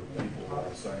one of the people on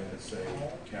the site that say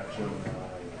Capgemini,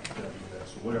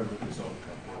 WS, or whatever the consulting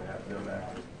company, and have them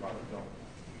act as product owner?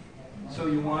 So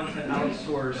you want to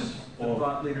outsource the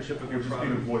thought leadership of your Just be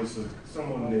the product? voice of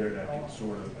someone there that can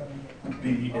sort of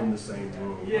be in the same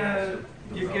room. Yeah,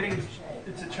 you're getting,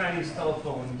 it's a Chinese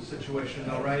telephone situation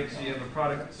though, right? So you have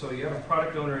a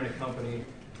product owner in a company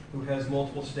who has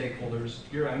multiple stakeholders.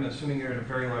 I'm assuming you're in a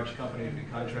very large company if you're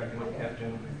contracting with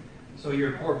Capgemini. So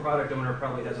your core product owner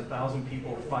probably has 1,000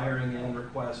 people firing in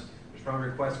requests. There's probably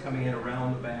requests coming in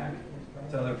around the back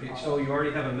to other people. So you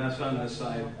already have a mess on this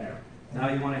side. Now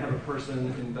you want to have a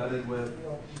person embedded with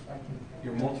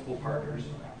your multiple partners.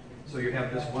 So you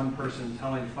have this one person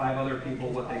telling 5 other people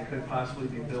what they could possibly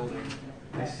be building.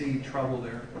 I see trouble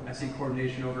there. I see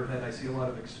coordination overhead. I see a lot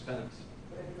of expense.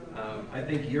 I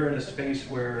think you're in a space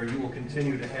where you will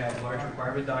continue to have large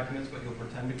requirement documents, but you'll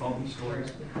pretend to call them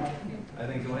stories. I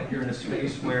think you're in a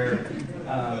space where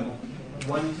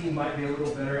one team might be a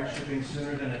little better at shipping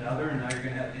sooner than another, and now you're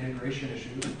going to have integration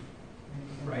issues,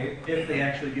 right? If they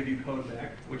actually give you code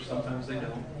back, which sometimes they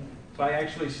don't. So I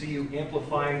actually see you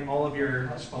amplifying all of your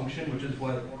dysfunction, which is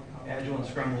what Agile and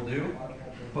Scrum will do,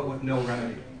 but with no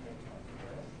remedy.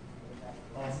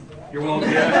 You're welcome.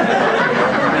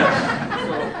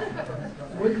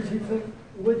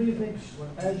 What do you think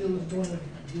Agile is going to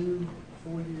do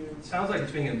for you? It sounds like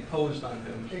it's being imposed on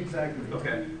him. Exactly.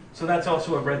 Okay. So that's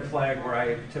also a red flag where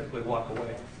I typically walk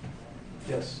away.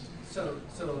 Yes. So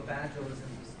if Agile isn't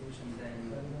the solution,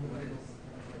 then what is?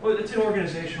 Well, it's an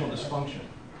organizational dysfunction,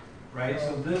 right?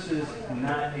 So this is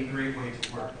not a great way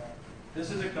to work. This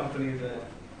is a company that,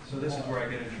 so this is where I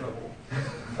get in trouble.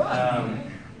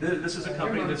 This is a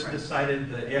company that's decided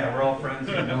that, yeah, we're all friends,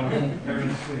 you know,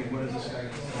 everyone's tweeting, what is this guy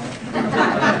going to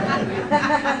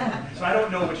say? So I don't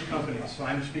know which company, so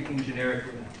I'm speaking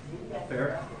generically.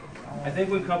 Fair? I think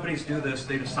when companies do this,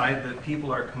 they decide that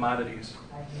people are commodities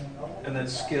and that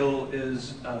skill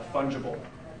is fungible.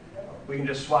 We can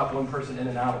just swap one person in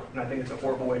and out, and I think it's a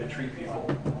horrible way to treat people.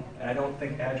 And I don't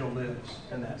think Agile lives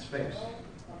in that space.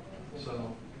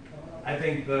 So I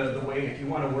think the way, if you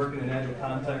want to work in an Agile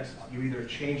context, you either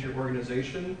change your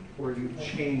organization or you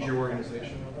change your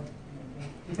organization.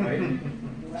 Right?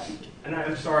 And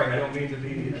I'm sorry, I don't mean to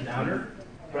be a downer,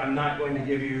 but I'm not going to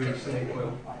give you snake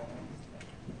oil.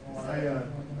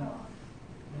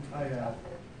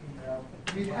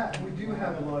 We do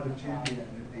have a lot of champion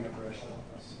at the upper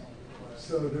echelons.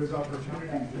 So there's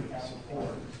opportunity to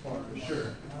support as far as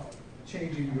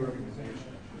changing the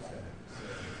organization.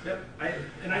 Yep,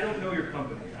 and I don't know your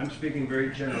company. I'm speaking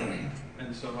very generally,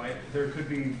 and so there could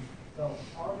be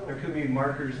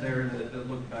markers there that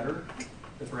look better,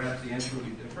 that perhaps the answer would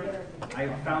be different.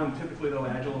 I found typically though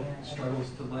Agile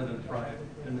struggles to live and thrive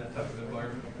in that type of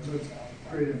environment. That's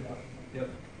great input. Yep,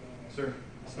 sir.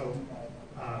 So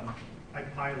I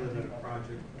piloted a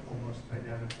project almost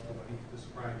identical to what he's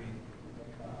describing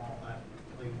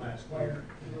late last year,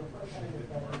 and it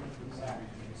didn't work for the same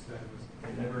reason he said.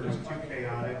 It was too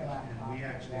chaotic, and we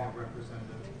actually have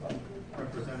representative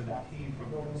team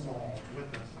from the consultants with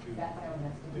us to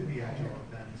do the Agile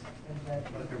events.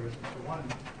 But there was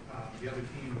the other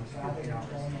team was 50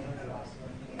 hours ahead of us,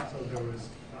 so there was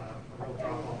a real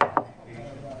drop off in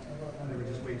communication. There were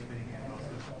just way too many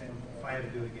handoffs, and if I had to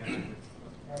do it again,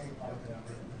 I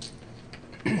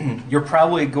would. You're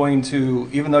probably going to,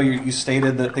 even though you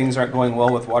stated that things aren't going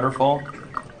well with Waterfall,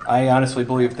 I honestly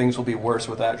believe things will be worse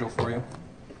with Agile for you.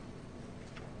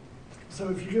 So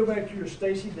if you go back to your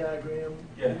Stacy diagram,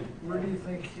 yeah, where do you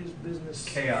think his business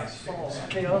chaos falls?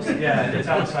 Chaos? Yeah, it's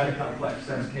outside of complex.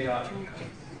 That's chaotic.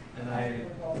 And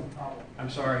I'm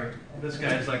sorry, this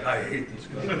guy's like, I hate this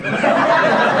guy.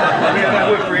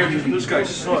 I went for him, this guy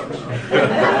sucks.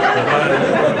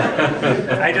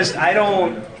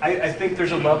 I think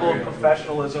there's a level of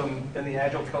professionalism in the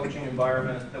Agile coaching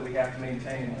environment that we have to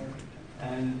maintain.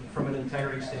 And from an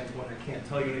integrity standpoint, I can't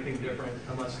tell you anything different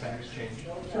unless facts change.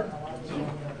 Sure. So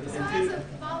as a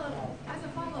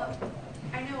follow-up,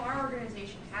 I know our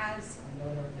organization has a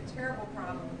terrible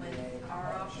problem with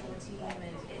our offshore team,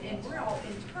 and we're all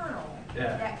internal.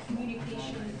 Yeah. That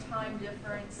communication, time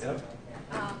difference. Yep.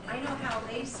 I know how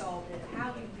they solved it.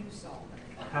 How do you solve it?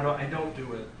 I don't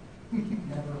do it.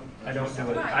 I don't do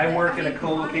it. Right, I work in a mean,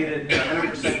 co-located,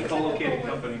 100% co-located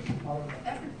company.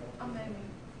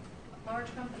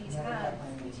 Large companies have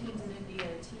teams in India,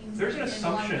 teams There's an in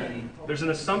assumption. London. There's an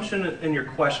assumption in your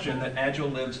question that Agile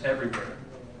lives everywhere,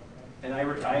 and I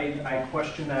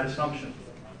question that assumption.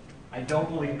 I don't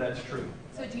believe that's true.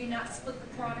 So do you not split the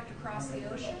product across the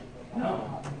ocean?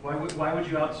 No. Why would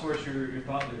you outsource your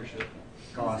thought leadership?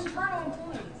 Cost. It's internal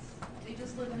employees. They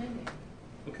just live in India.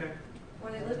 Okay.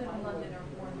 Or they live in London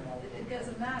or it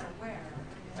doesn't matter where.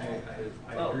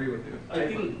 I agree with you. I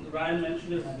think Ryan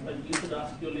mentioned is like you should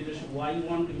ask your leadership why you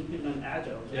want to implement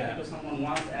Agile. Just Yeah. because someone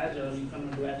wants Agile, you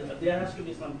cannot do Agile. There has to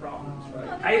be some problems,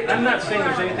 right? I'm not saying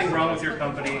there's anything wrong with your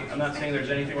company. I'm not saying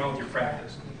there's anything wrong with your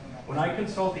practice. When I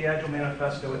consult the Agile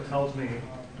Manifesto, it tells me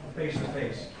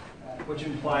face-to-face, which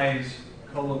implies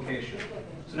co-location.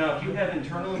 So now, if you have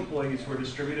internal employees who are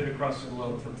distributed across the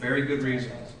globe for very good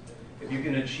reasons, if you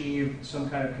can achieve some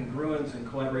kind of congruence and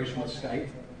collaboration with Skype,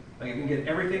 like you can get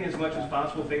everything as much as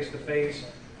possible face-to-face.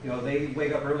 You know, they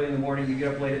wake up early in the morning, you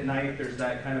get up late at night, there's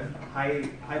that kind of high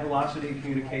velocity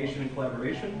communication and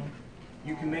collaboration.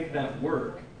 You can make that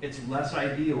work. It's less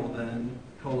ideal than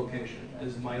co-location,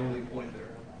 is my only point there.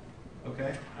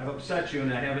 Okay? I've upset you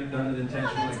and I haven't done it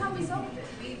intentionally. No, that's how we solved it.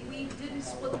 We didn't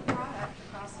split the product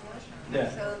across the ocean.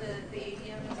 Yeah. So the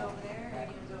ADM is over there,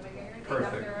 ADM is over here. They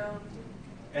Perfect. have their own.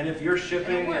 And if you're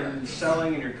shipping and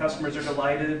selling and your customers are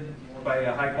delighted by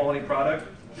a high quality product,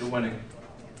 you're winning.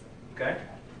 Okay?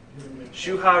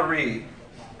 Shuha Ri,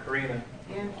 Karina.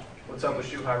 Yeah. What's up with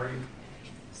Shuha Ri?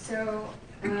 So.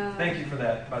 Thank you for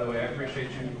that, by the way. I appreciate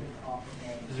you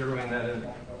zeroing that in.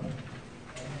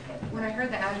 When I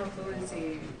heard the Agile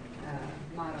Fluency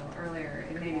model earlier,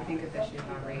 it made me think of the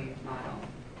Shuha Ri model.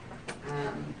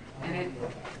 And it,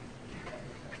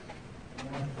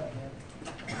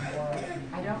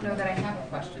 I don't know that I have a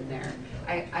question there.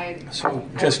 So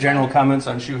just general comments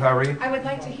on Shuha Ri? I would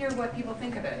like to hear what people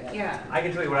think of it, yeah. I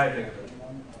can tell you what I think of it.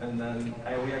 And then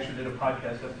we actually did a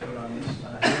podcast episode on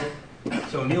this.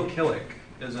 So Neil Killick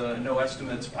is a no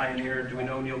estimates pioneer. Do we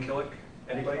know Neil Killick?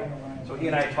 Anybody? So he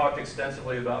and I talked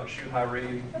extensively about Shuha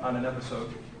Ri on an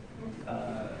episode.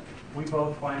 We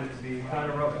both find it to be kind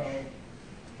of rubbish,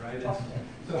 right?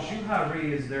 So Shuha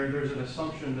Ri is there's an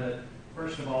assumption that,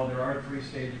 first of all, there are 3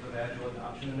 stages of Agile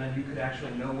adoption, and then you could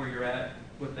actually know where you're at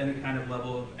with any kind of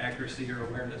level of accuracy or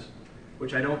awareness,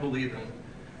 which I don't believe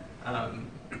in.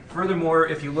 Furthermore,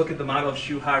 if you look at the model of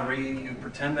Shuha Ri, you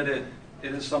pretend that it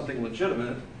is something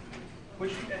legitimate,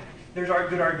 which there's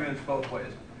good arguments both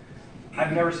ways.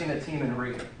 I've never seen a team in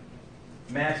Ri.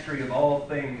 Mastery of all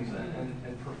things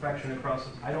and perfection across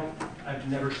it. I've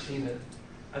never seen it.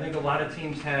 I think a lot of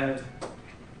teams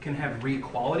can have Ri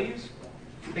qualities.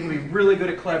 They can be really good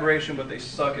at collaboration, but they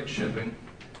suck at shipping.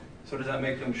 So does that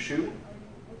make them Shu?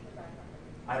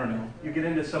 I don't know. You get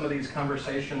into some of these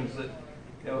conversations that,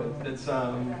 you know, it's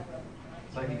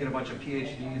like you get a bunch of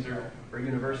PhDs or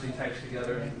university types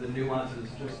together. The nuances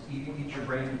just eat your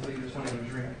brain until you just want to have a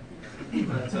drink.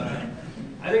 But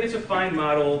I think it's a fine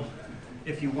model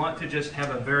if you want to just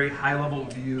have a very high-level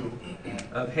view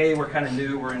of, hey, we're kind of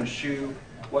new, we're in Shu,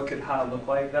 what could Ha look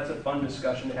like? That's a fun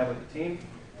discussion to have with the team.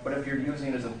 But if you're using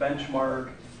it as a benchmark,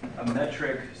 a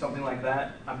metric, something like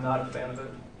that, I'm not a fan of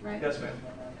it. Right. Yes, ma'am.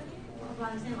 Well,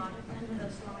 by the same logic, then with the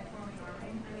storming, forming,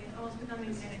 norming, I mean, it's almost becoming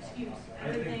an excuse.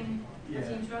 Everything the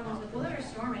team struggles with, well, there's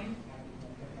storming.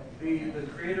 The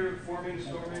creator of forming,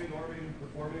 storming, norming,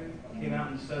 performing came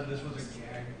out and said this was a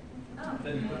gag. Oh.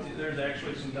 Then there's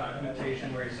actually some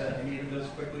documentation where he said he needed this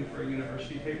quickly for a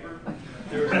university paper.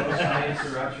 There was no science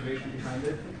or observation behind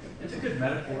it. It's a good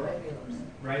metaphor,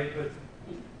 right? But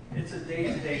it's a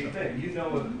day-to-day thing. You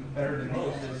know it better than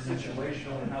most. It's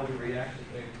situational in how we react to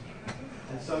things.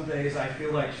 And some days I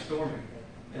feel like storming.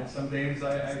 And some days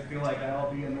I feel like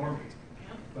I'll be a normie.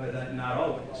 But not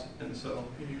always. And so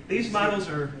these models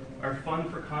are fun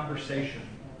for conversation.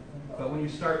 But when you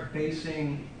start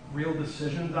basing real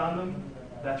decisions on them,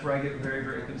 that's where I get very,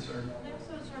 very concerned. They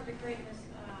also start to create this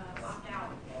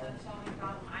opt-out of solving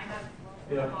problem. I have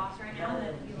Yeah. a boss right now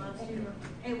that he loves to,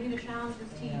 hey, we need to challenge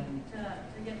this team to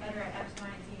get better at X, Y,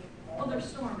 and Z. Oh, they're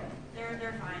storming. They're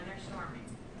fine. They're storming.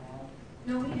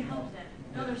 No, we need to help them.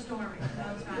 No, they're storming.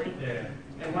 No, it's fine. Yeah.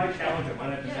 And why challenge them? Why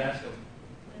not just ask them?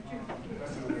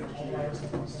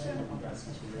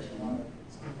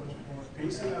 Can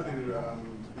you send out the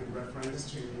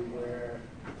reference to where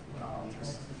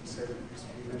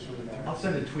you mentioned that? I'll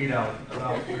send a tweet out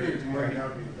about where.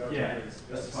 Yeah,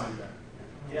 that's fine.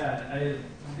 Yeah,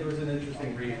 it was an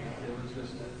interesting read. It was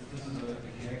just this is a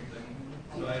gag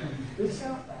thing.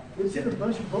 So It's in a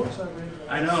bunch of books I read.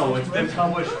 I know, it's been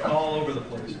published all over the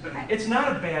place. It's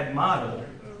not a bad model.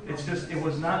 It's just, it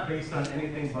was not based on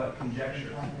anything but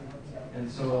conjecture.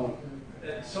 And so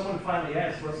someone finally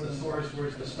asked, what's the source,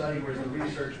 where's the study, where's the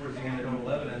research, where's the anecdotal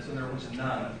evidence, and there was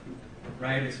none.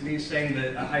 Right? It's me saying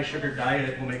that a high sugar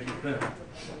diet will make you thin.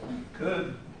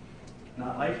 Could.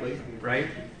 Not likely, right?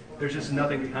 There's just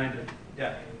nothing behind it.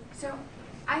 Yeah. So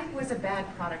I was a bad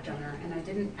product owner and I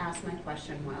didn't ask my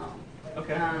question well.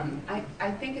 Okay.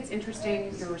 I think it's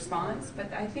interesting, your response,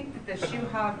 but I think that the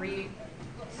Shuha Ri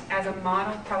as a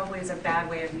model probably is a bad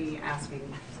way of me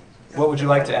asking What would you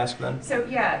like to ask then? So,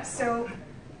 yeah, so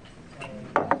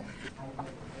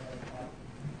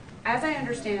as I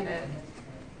understand it,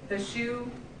 the shoe,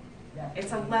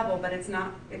 it's a level, but it's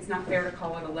not fair to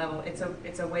call it a level.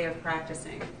 It's a way of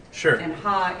practicing. Sure. And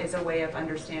ha is a way of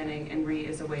understanding, and re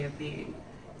is a way of being.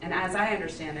 And as I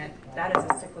understand it, that is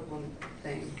a cyclical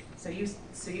thing. So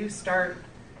you start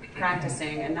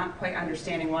practicing and not quite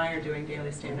understanding why you're doing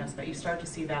daily stand-ups, but you start to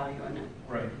see value in it.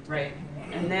 Right. Right.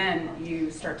 And then you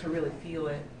start to really feel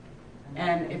it.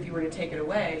 And if you were to take it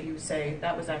away, you say,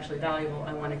 that was actually valuable,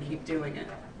 I want to keep doing it.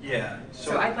 Yeah.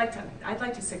 So I'd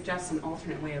like to suggest an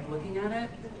alternate way of looking at it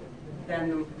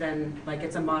than like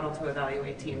it's a model to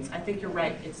evaluate teams. I think you're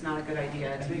right, it's not a good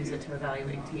idea to use it to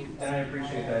evaluate teams. And I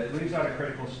appreciate that. It leaves out a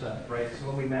critical step, right? So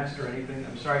when we master anything,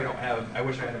 I'm sorry I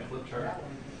wish I had a flip chart,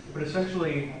 but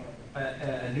essentially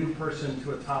a new person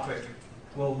to a topic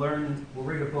will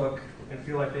read a book and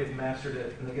feel like they've mastered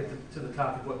it, and they get to the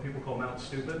top of what people call Mount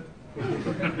Stupid,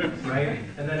 right?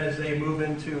 And then as they move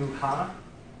into ha,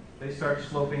 they start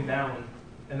sloping down,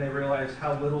 and they realize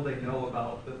how little they know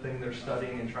about the thing they're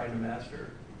studying and trying to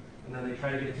master. And then they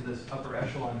try to get to this upper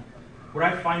echelon. What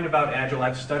I find about Agile,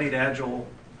 I've studied Agile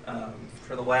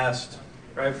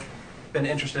I've been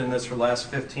interested in this for the last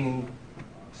 15,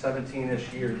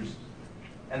 17-ish years.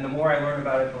 And the more I learn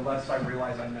about it, the less I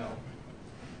realize I know.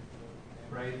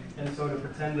 Right? And so to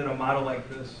pretend that a model like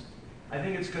this, I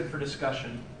think it's good for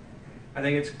discussion. I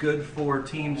think it's good for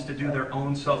teams to do their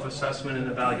own self-assessment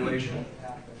and evaluation,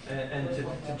 and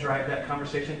to drive that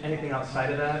conversation. Anything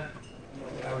outside of that,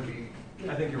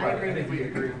 I think you're right. I think we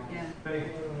agree. Yeah.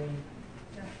 Faye,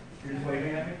 you're just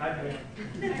waving at me? Hi, Faye.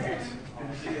 Good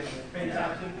to see you. Faye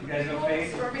Thompson, you guys know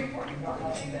Faye?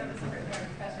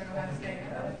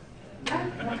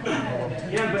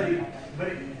 Yeah,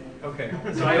 but okay.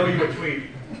 So I owe you a tweet.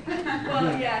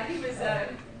 Well, yeah, he was, I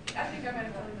think I might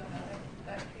have told him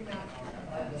that email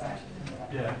discussion.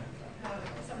 Yeah.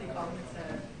 Somebody called him and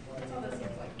said, what's all this? He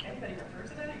was like, anybody refer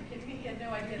to that? Are you kidding me? He had no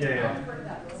idea. Yeah. I refer to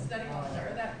that study all the time,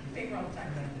 or that paper all the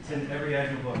time. It's in every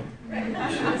Agile book. Right. He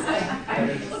was like, I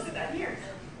haven't looked at that in years.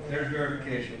 There's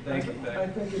verification. Thank you, I Faye.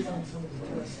 think it's on some of the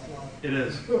tests. It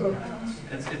is.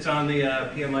 It's on the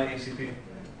PMI ACP.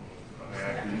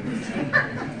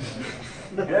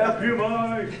 Yeah,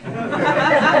 PMI.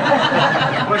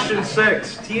 Question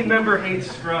 6. Team member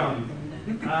hates Scrum.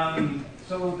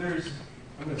 So there's,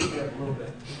 I'm going to speed up a little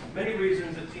bit. Many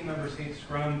reasons that team members hate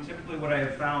Scrum. Typically what I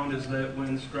have found is that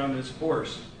when Scrum is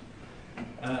forced.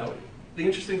 The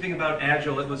interesting thing about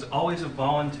Agile, it was always a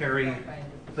voluntary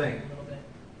thing.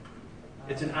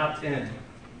 It's an opt-in.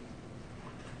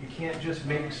 You can't just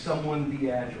make someone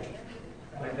be Agile.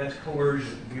 Like, that's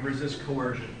coercion. We resist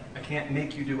coercion. I can't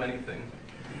make you do anything.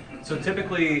 So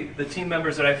typically, the team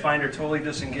members that I find are totally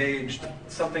disengaged.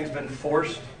 Something's been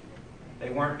forced. They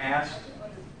weren't asked.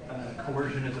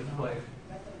 Coercion is at play.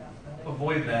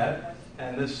 Avoid that,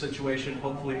 and this situation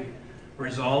hopefully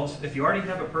resolves. If you already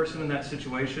have a person in that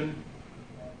situation,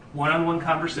 one-on-one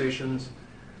conversations,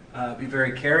 be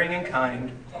very caring and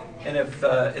kind, and if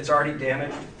it's already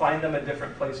damaged, find them a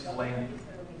different place to land,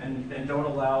 and don't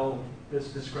allow this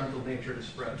disgruntled nature to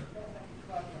spread.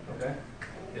 Okay?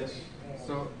 Yes?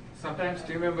 So sometimes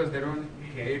team members, they don't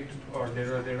hate or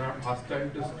they're not hostile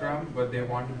to Scrum, but they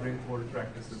want to bring forward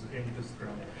practices into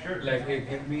Scrum. Sure. Like, hey,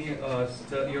 give me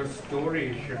your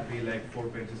story should be like 4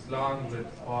 pages long with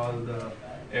all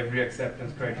every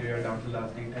acceptance criteria down to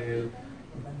last detail.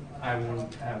 I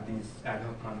won't have these ad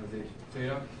hoc conversations.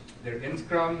 So they're in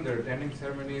Scrum, they're attending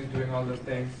ceremonies, doing all those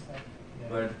things,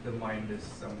 but the mind is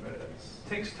somewhere else. It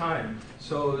takes time.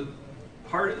 So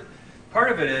part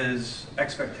of it is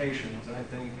expectations, and I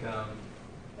think I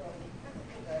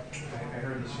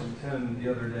heard this from Tim the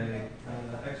other day.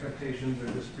 Expectations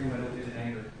are just premeditated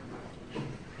anger.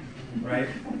 Right?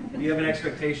 If you have an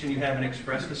expectation you haven't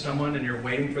expressed to someone and you're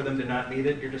waiting for them to not meet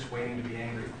it, you're just waiting to be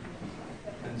angry.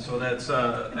 And so that's,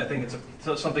 I think it's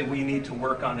something we need to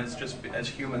work on as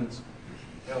humans.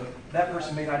 That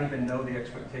person may not even know the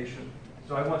expectation.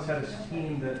 So I once had a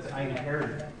team that I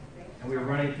inherited, and we were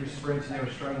running through sprints and they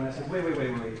were struggling. I said, wait.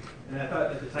 And I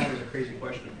thought at the time it was a crazy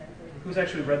question. Who's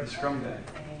actually read the Scrum Guide?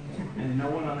 And no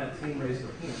one on that team raised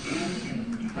their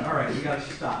hand. All right, we got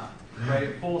to stop.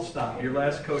 Right? Full stop. Your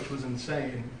last coach was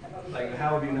insane. Like,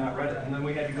 how have you not read it? And then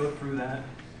we had to go through that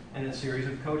and a series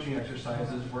of coaching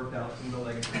exercises worked out some of the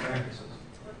legacy practices.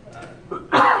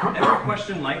 Every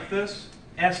question like this,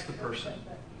 ask the person,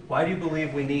 why do you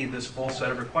believe we need this full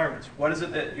set of requirements? What is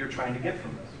it that you're trying to get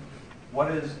from this?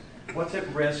 What's at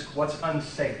risk? What's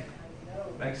unsafe?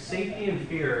 Like, safety and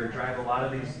fear drive a lot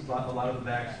of the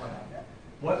backsliding.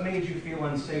 What made you feel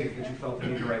unsafe that you felt the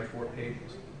need to write 4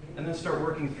 pages? and then start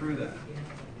working through that,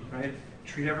 right?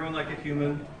 Treat everyone like a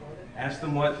human, ask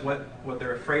them what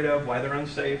they're afraid of, why they're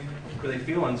unsafe, or they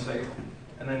feel unsafe,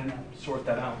 and then sort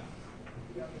that out.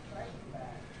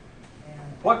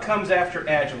 What comes after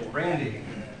Agile? Randy,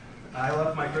 I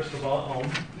left my crystal ball at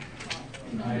home.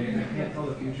 I can't tell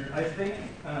the future. I think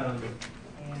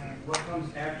what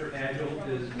comes after Agile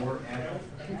is more Agile,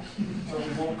 so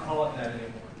we won't call it that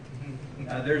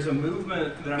anymore. There's a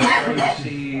movement that I'm starting to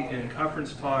see in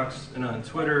conference talks and on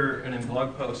Twitter and in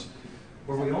blog posts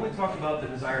where we only talk about the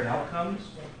desired outcomes.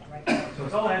 So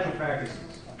it's all Agile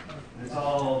practices. It's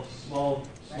all small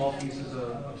pieces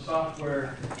of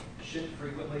software, shipped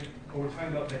frequently, but we're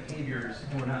talking about behaviors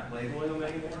and we're not labeling them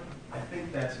anymore. I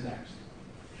think that's next.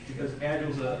 Because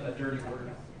Agile's a dirty word.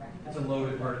 It's a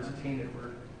loaded word, it's a tainted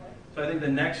word. So I think the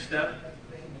next step,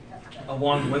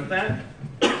 along with that,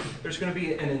 there's going to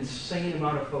be an insane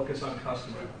amount of focus on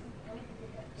customer.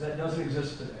 Because that doesn't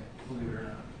exist today, believe it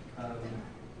or not.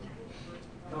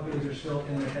 Companies are still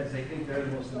in their heads, they think they're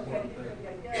the most important thing.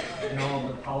 And all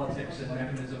the politics and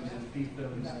mechanisms and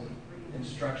fiefdoms and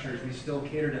structures, we still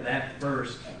cater to that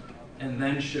first and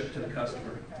then ship to the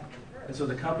customer. And so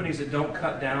the companies that don't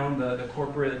cut down the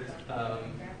corporate,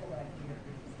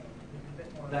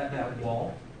 that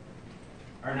wall,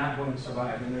 are not going to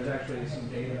survive. And there's actually some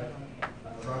data.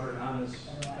 Robert Ames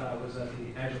was at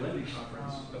the Agile Indy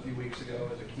conference a few weeks ago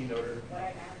as a keynoter.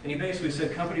 And he basically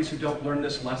said companies who don't learn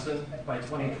this lesson by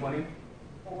 2020,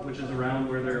 which is around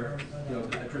where their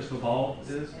the crystal ball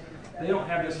is, they don't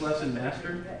have this lesson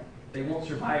mastered, they won't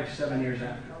survive 7 years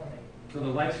after. So the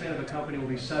lifespan of a company will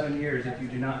be 7 years if you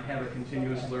do not have a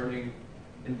continuous learning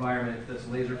environment that's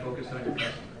laser focused on your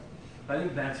customer. I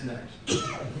think that's next. So,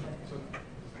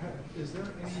 is there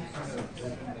any kind of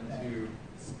vision into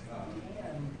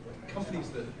companies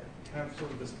that have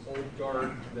sort of this old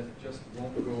guard that just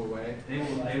won't go away? They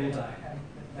will die.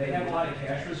 They have a lot of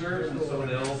cash reserves, and so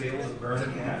they'll be able to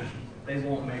burn cash. They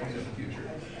won't make it in the future.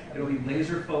 It'll be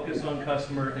laser focused on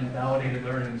customer and validated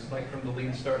learnings, like from the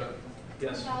lean startup.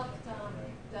 Yes? What about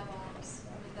DevOps? I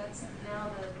mean, that's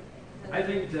now the I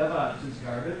think DevOps is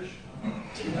garbage.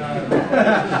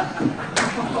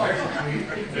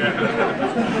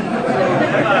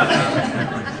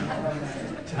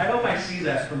 I hope I see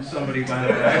that from somebody, by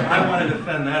the way. I want to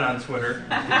defend that on Twitter.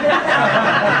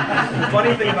 The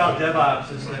funny thing about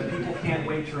DevOps is that people can't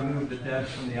wait to remove the devs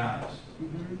from the ops.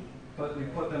 But we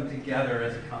put them together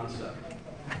as a concept.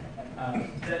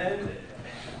 And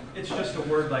it's just a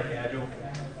word like Agile.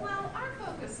 Well, our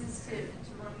focus is to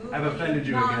remove... I've offended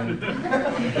you again.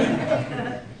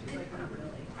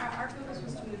 Our focus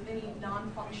was to move any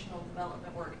non-functional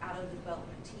development work out of the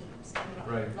development teams. And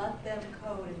right. Let them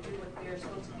code and do what they're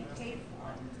supposed to be paid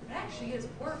for. It actually is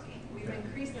working. We've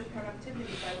increased their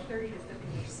productivity by 30 to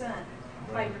 50%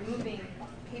 by removing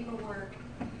paperwork,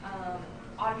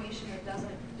 automation that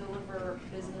doesn't deliver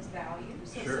business value.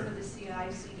 So some of the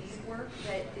CI/CD work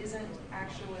that isn't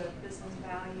actually a business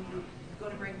value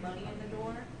going to bring money in the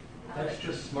door. That's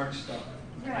just smart stuff.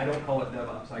 Right. I don't call it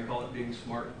DevOps. I call it being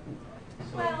smart.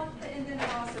 So, well, and then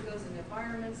it also goes into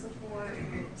environment support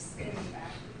and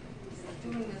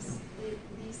doing this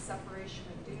separation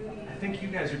of duty. I think you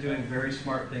guys are doing very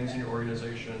smart things in your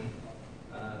organization,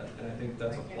 and I think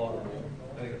that's applaudable.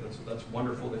 I think that's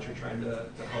wonderful that you're trying to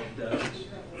help devs,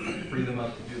 free them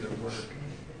up to do their work.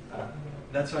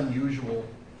 That's unusual,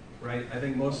 right? I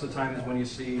think most of the time is when you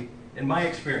see, in my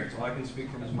experience, all I can speak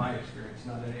from is my experience,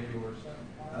 not any of yours.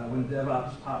 When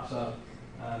DevOps pops up,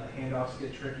 the handoffs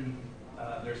get tricky.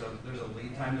 There's a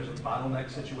lead time, there's a bottleneck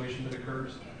situation that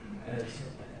occurs, and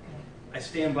I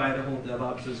stand by the whole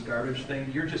DevOps is garbage thing.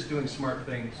 You're just doing smart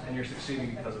things, and you're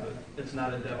succeeding because of it. It's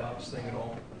not a DevOps thing at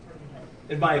all,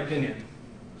 in my opinion.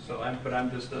 So I'm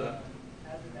just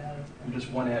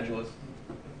one Agilist.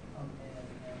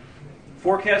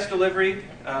 Forecast delivery.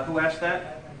 Who asked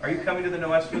that? Are you coming to the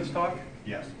No Estimates talk?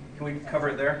 Yes. Can we cover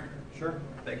it there? Sure.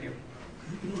 Thank you.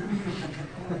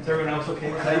 Is everyone else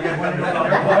okay with that? You guys want to know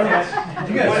about forecast?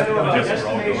 You guys want to know about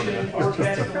estimation,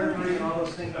 forecast delivery, all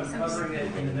those things? I'm covering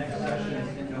it in the next session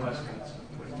in No Estimates.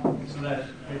 So that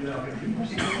maybe that'll get people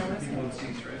in the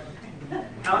seats, right?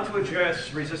 How to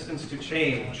address resistance to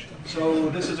change. So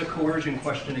this is a coercion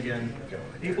question again.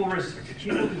 People do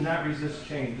not resist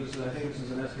change. I think this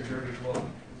is an Esther Derby quote.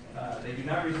 They do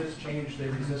not resist change, they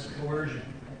resist coercion.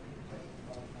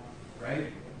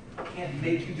 Right? I can't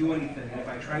make you do anything. And if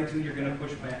I try to, you're going to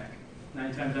push back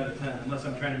 9 times out of 10, unless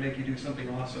I'm trying to make you do something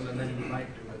awesome, and then you might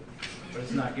do it. But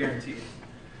it's not guaranteed.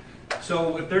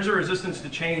 So if there's a resistance to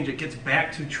change, it gets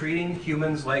back to treating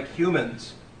humans like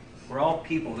humans. We're all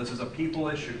people. This is a people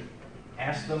issue.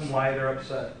 Ask them why they're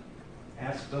upset.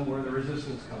 Ask them where the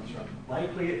resistance comes from.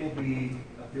 Likely it will be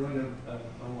a feeling of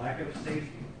a lack of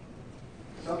safety.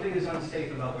 Something is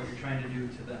unsafe about what you're trying to do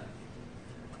to them.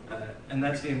 And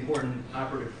that's the important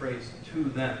operative phrase, to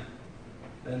them.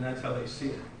 And that's how they see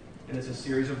it. And it's a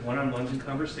series of one-on-ones and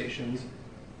conversations,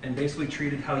 and basically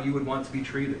treated how you would want to be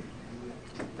treated,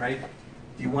 right?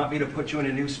 Do you want me to put you in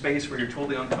a new space where you're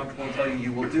totally uncomfortable and tell you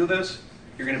you will do this?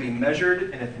 You're going to be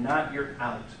measured, and if not, you're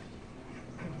out.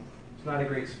 It's not a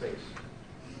great space.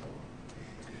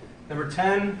 Number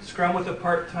 10, Scrum with a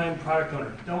part-time product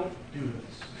owner. Don't do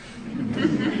this.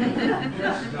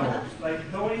 Just don't.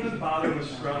 Like, don't even bother with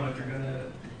Scrum if you're going to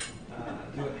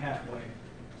do it halfway.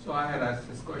 So I had asked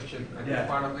this question. I think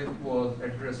part of it was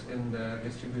addressed in the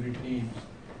distributed teams,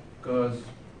 because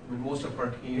most of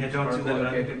our teams are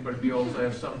co-located, but we also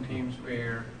have some teams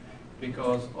where,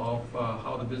 because of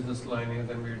how the business line is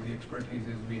and where the expertise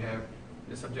is, we have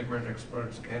the subject matter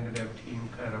experts and the dev team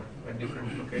kind of at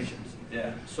different locations.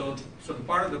 Yeah. So the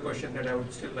part of the question that I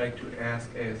would still like to ask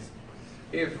is,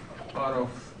 if part of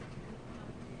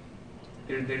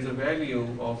there's a value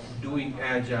of doing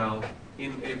agile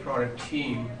in a product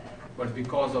team, but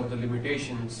because of the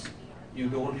limitations, you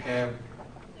don't have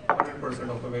 100%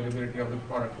 of availability of the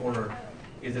product owner,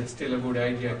 is it still a good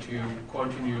idea to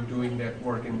continue doing that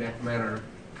work in that manner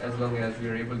as long as we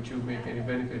are able to make any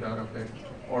benefit out of it?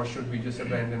 Or should we just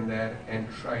abandon that and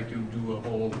try to do a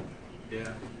whole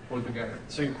together?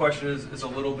 So your question is a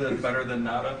little bit better than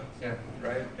nada? Yeah.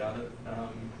 Right? Got it.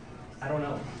 I don't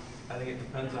know. I think it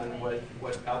depends on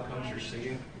what outcomes you're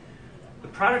seeing. The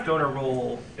product owner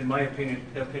role, in my opinion,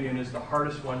 is the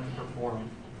hardest one to perform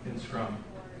in Scrum.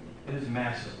 It is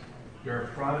massive. You're a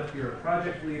project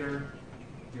leader,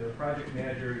 you're a project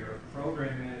manager, you're a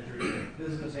program manager, you're a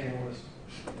business analyst.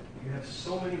 You have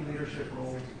so many leadership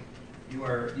roles. You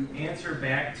answer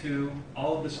back to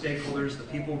all of the stakeholders, the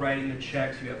people writing the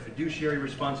checks. You have fiduciary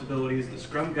responsibilities. The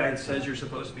Scrum Guide says you're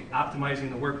supposed to be optimizing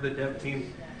the work of the dev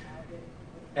team.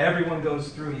 Everyone goes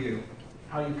through you.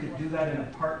 How you could do that in a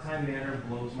part-time manner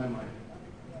blows my mind.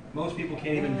 Most people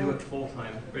can't even do it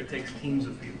full-time. It takes teams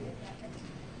of people.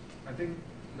 I think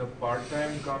the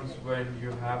part-time comes when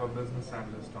you have a business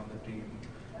analyst on the team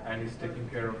and he's taking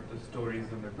care of the stories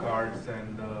and the cards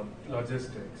and the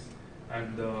logistics,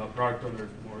 and the product owner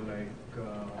is more like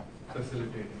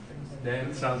facilitating things. Then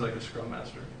it sounds like a Scrum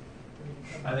Master.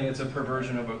 I think it's a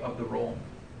perversion of the role.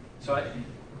 So I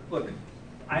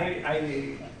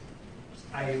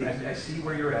see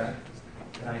where you're at,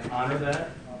 and I honor that,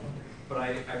 but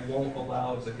I won't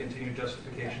allow the continued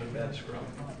justification of bad Scrum.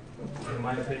 In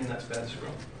my opinion, that's bad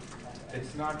Scrum.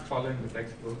 It's not following the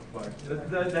textbook, but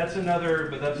that's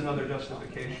another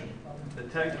justification.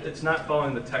 It's not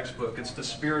following the textbook. It's the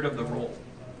spirit of the role,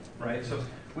 right? So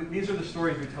these are the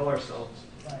stories we tell ourselves.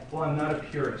 Well, I'm not a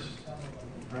purist,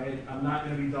 right? I'm not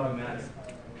going to be dogmatic.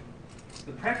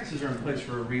 The practices are in place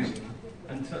for a reason.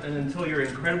 Until you're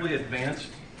incredibly advanced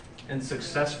and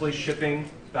successfully shipping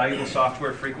valuable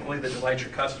software frequently that delights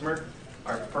your customer,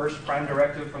 our first prime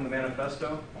directive from the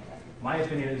manifesto, my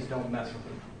opinion is don't mess with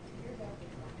it.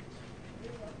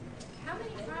 How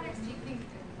many products do you think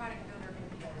a product owner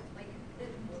can have? Like,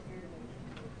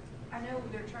 I know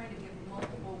they're trying to give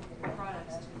multiple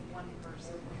products to one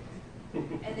person.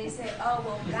 And they say, oh,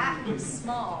 well, that was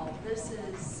small. This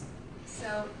is...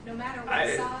 So no matter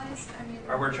what size, I mean...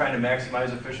 We're trying to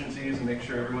maximize efficiencies and make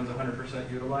sure everyone's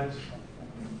 100% utilized.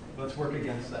 Let's work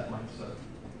against that mindset.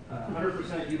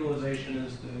 100% utilization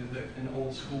is an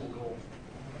old school goal,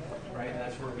 right? And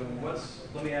that's where we're going.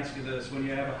 Let me ask you this. When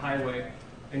you have a highway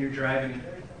and you're driving,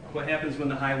 what happens when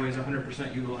the highway is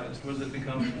 100% utilized? What does it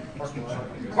become? Parking lot.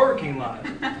 Parking lot,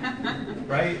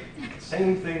 right?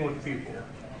 Same thing with people.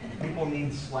 People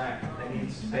need slack. They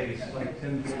need space, like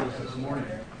Tim told us this morning.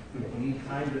 You need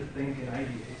time to think and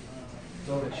ideate.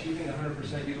 So achieving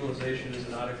 100% utilization is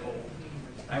not a goal.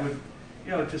 I would,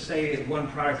 to say one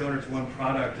product owner to one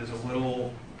product is a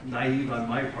little naive on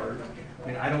my part. I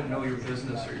mean, I don't know your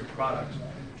business or your product,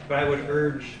 but I would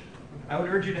urge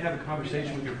you to have a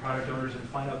conversation with your product owners and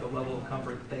find out the level of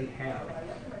comfort they have.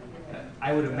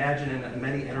 I would imagine in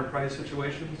many enterprise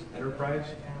situations,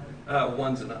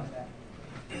 one's enough.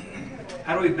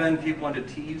 How do we bend people into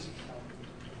T's?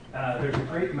 There's a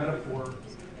great metaphor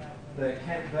that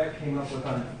Kent Beck came up with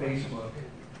on Facebook.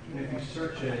 And if you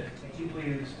search it, he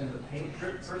believes in the paint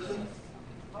drip person.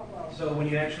 So when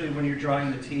you're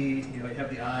drawing the T, you have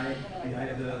the eye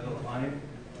of the line,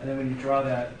 and then when you draw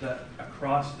that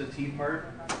across the T part,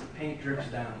 the paint drips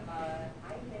down.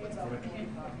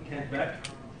 Kent Beck?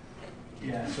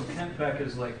 Yeah, so Kent Beck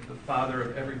is like the father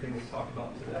of everything we talked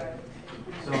about today.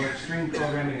 So Extreme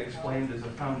Programming Explained is a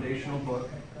foundational book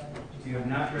If you have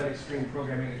not read Extreme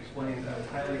Programming Explained, I would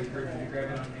highly encourage you to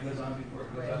grab it on Amazon before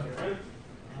it goes out to print.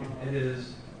 It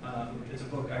is, it's a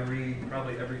book I read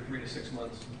probably every 3 to 6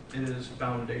 months. It is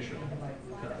foundational.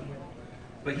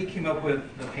 But he came up with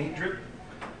the paint drip.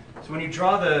 So when you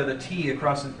draw the T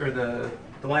across, or the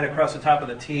line across the top of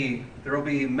the T, there will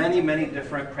be many, many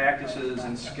different practices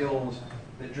and skills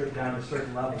that drip down to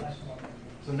certain levels.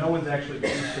 So no one's actually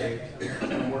T-shaped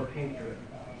or paint drip.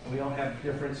 We all have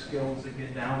different skills that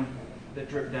get down, that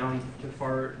drip down to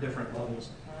far different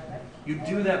levels. You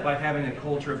do that by having a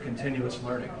culture of continuous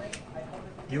learning.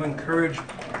 You encourage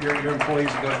your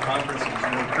employees to go to conferences.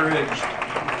 You encourage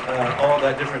all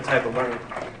that different type of learning.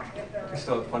 We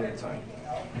still have plenty of time.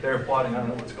 They're applauding. I don't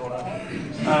know what's going on.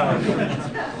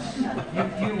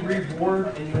 You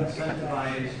reward and you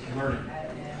incentivize learning.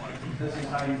 This is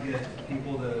how you get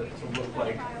people to look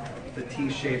like the T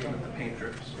shape with the paint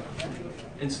drips.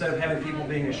 Instead of having people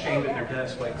being ashamed at their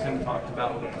desk like Tim talked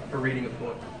about for reading a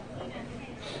book.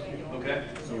 Okay?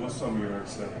 So what's some of your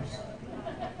incentives?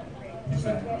 You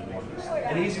said you reward this.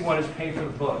 An easy one is pay for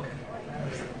the book.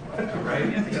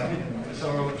 Right?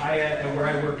 So where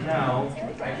I work now,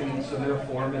 I can submit a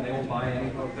form and they will buy any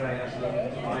book that I ask them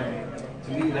to buy me.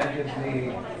 To me, that gives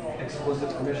me explicit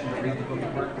permission to read the book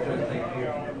at work because they pay.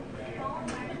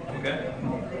 Okay?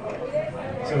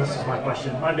 So this is my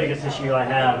question. My biggest issue I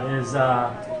have is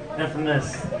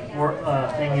infamous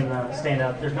thing in the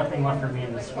stand-up, there's nothing left for me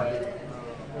in the sprint.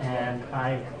 And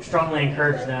I strongly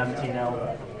encourage them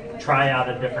to, try out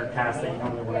a different path that you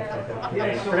normally would have taken.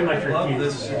 Yeah, so pretty much I love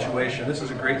refuse. this situation. This is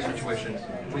a great situation.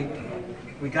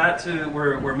 We got to,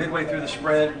 we're midway through the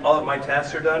sprint, all of my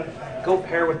tasks are done. Go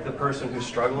pair with the person who's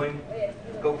struggling.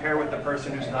 Go pair with the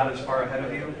person who's not as far ahead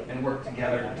of you and work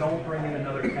together. Don't bring in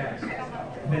another task.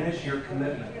 Finish your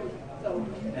commitment.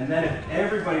 And then if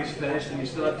everybody's finished and you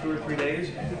still have 2 or 3 days,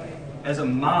 as a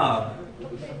mob,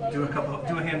 do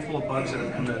a handful of bugs that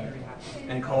have come in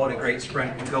and call it a great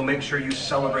sprint. And go make sure you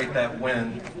celebrate that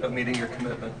win of meeting your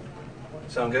commitment.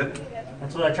 Sound good?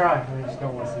 That's what I try. I just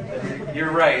don't listen.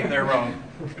 You're right. They're wrong.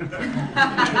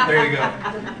 There you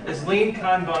go. Is Lean,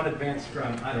 Kanban, Advanced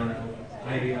Scrum? I don't know.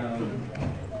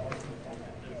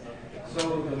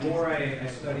 So the more I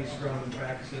study Scrum and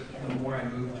practice it, the more I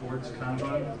move towards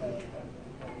Kanban.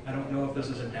 I don't know if this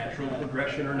is a natural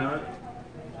progression or not.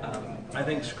 I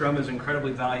think Scrum is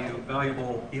incredibly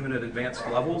valuable even at advanced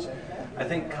levels. I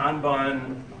think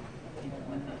Kanban,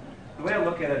 the way I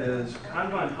look at it is,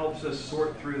 Kanban helps us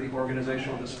sort through the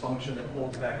organizational dysfunction that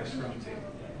holds back a Scrum team,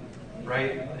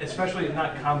 right? Especially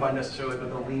not Kanban necessarily, but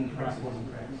the lean principles and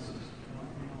practices.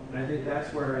 And I think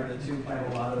that's where the two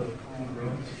have a lot of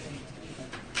congruence.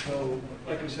 So,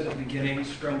 like we said at the beginning,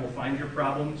 Scrum will find your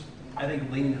problems. I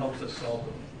think Lean helps us solve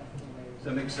them. Does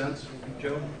that make sense,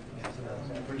 Joe?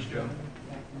 Where's Joe?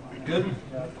 Good?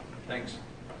 Thanks.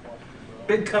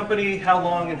 Big company, how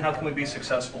long and how can we be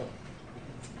successful?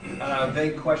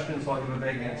 Vague questions, so I'll give a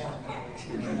vague answer.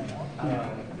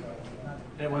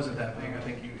 It wasn't that big. I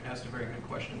think you asked a very good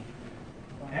question.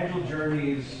 Agile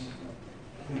journeys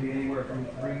can be anywhere from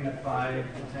 3 to 5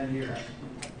 to 10 years.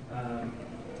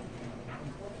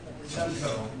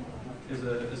 Semco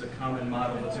is a common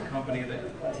model. It's a company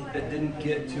that didn't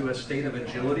get to a state of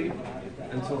agility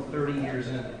until 30 years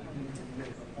in.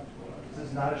 This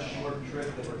is not a short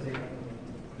trip that we're taking.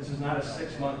 This is not a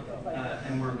 6-month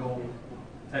and we're goal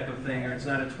type of thing, or it's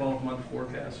not a 12-month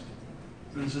forecast.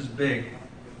 So this is big.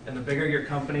 And the bigger your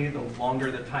company, the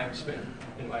longer the time span,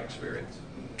 in my experience.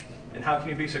 And how can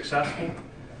you be successful?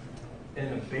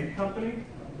 In a big company,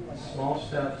 small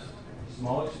steps,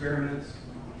 small experiments,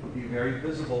 be very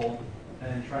visible,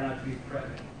 and try not to be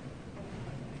threatening.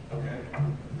 Okay?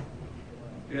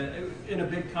 In a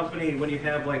big company, when you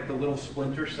have like the little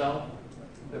splinter cell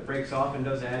that breaks off and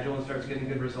does Agile and starts getting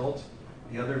good results,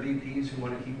 the other VPs who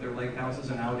want to keep their lake houses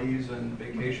and Audis and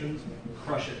vacations,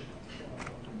 crush it.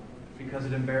 Because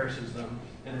it embarrasses them,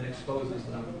 and it exposes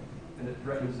them, and it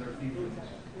threatens their feelings.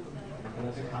 And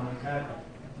that's a common pattern.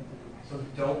 So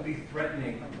don't be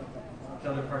threatening to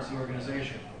other parts of the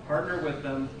organization. Partner with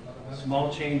them,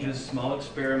 small changes, small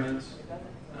experiments,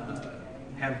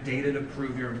 have data to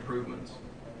prove your improvements.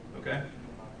 Okay?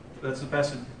 That's the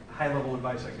best high-level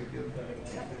advice I could give.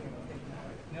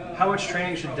 How much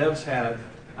training should devs have?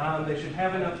 They should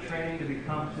have enough training to be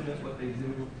competent at what they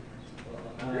do.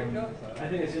 I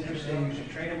think it's interesting. You should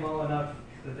train them well enough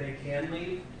that they can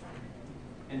lead,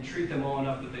 and treat them well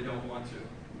enough that they don't want to.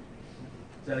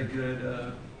 Is that a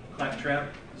good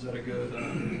claptrap? Is that a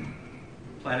good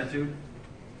platitude?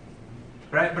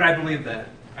 But I believe that.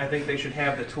 I think they should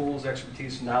have the tools,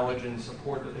 expertise, knowledge, and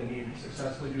support that they need to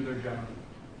successfully do their job.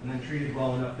 and then treated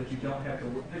well enough that you don't have to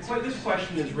work. It's like this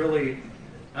question is really,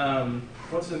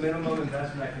 what's the minimum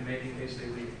investment I can make in case they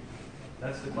leave?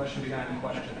 That's the question behind the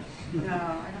question. No,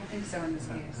 I don't think so in this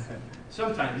case.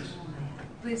 Sometimes.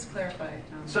 Please clarify.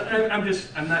 So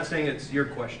I'm not saying it's your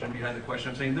question behind the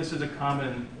question. I'm saying this is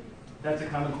that's a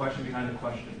common question behind the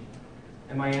question.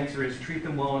 And my answer is treat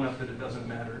them well enough that it doesn't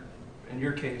matter. In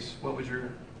your case, what was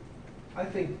your? I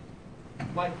think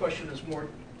my question is more,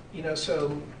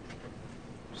 so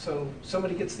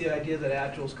somebody gets the idea that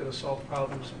Agile is going to solve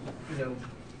problems.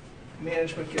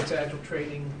 Management gets Agile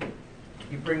training.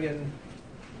 You bring in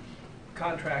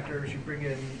contractors, you bring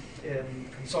in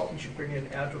consultants, you bring in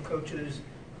Agile coaches,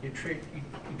 you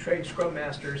train Scrum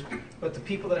Masters, but the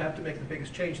people that have to make the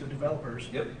biggest change, the developers,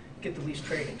 get the least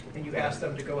training, and you ask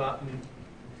them to go out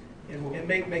and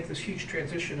make this huge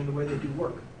transition in the way they do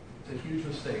work. It's a huge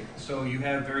mistake. So you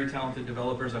have very talented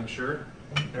developers, I'm sure.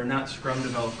 They're not Scrum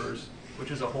developers,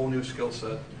 which is a whole new skill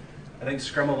set. I think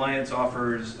Scrum Alliance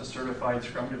offers a certified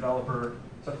Scrum developer.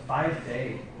 It's a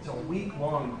 5-day, it's a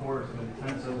week-long course of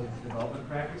intensive development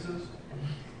practices.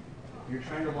 If you're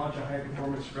trying to launch a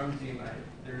high-performance Scrum team,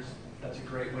 that's a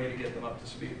great way to get them up to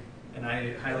speed, and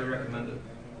I highly recommend it.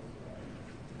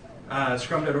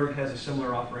 Scrum.org has a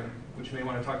similar offering, which you may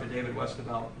want to talk to David West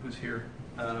about, who's here.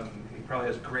 He probably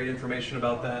has great information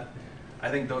about that. I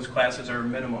think those classes are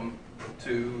minimum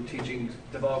to teaching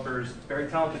developers, very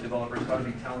talented developers, how to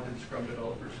be talented Scrum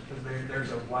developers, because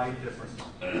there's a wide difference.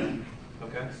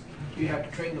 Okay? Do you have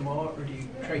to train them all, or do you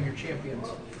train your champions?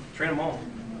 Train them all.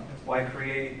 Why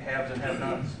create haves and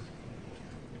have-nots?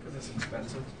 Because it's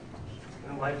expensive.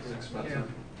 And life is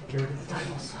expensive. Yeah.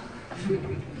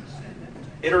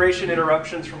 Iteration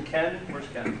interruptions from Ken. Where's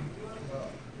Ken?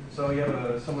 So you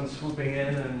have someone swooping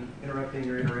in and interrupting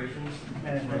your iterations?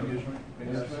 Management.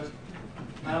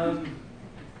 The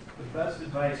best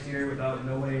advice here, without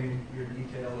knowing your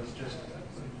detail, is just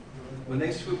when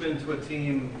they swoop into a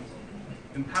team,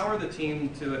 empower the team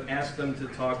to ask them to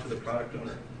talk to the product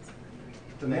owner.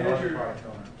 The manager's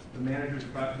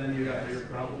product, then you got your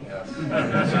problem.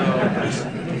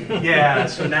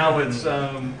 So now it's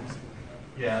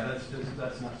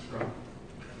that's not Scrum.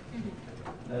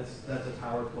 That's a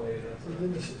power play. So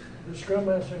then the Scrum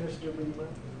Master has to go beat him up.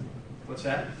 What's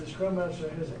that? The Scrum Master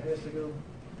has to go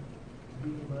beat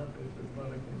him up if the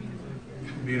product.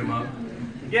 Beat them up.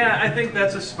 Yeah, I think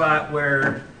that's a spot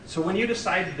where. So when you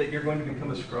decide that you're going to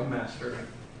become a Scrum Master,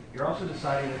 you're also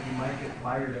deciding that you might get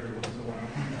fired every once in a while.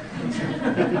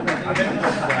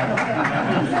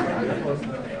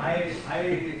 I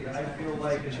feel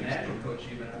like as an Agile coach,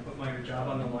 even I put my job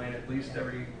on the line at least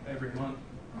every month.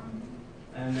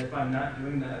 And if I'm not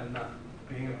doing that, I'm not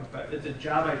being a professional. It's a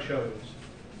job I chose.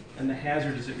 And the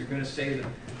hazard is that you're going to say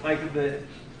that,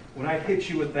 when I hit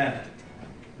you with that,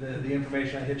 the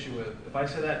information I hit you with, if I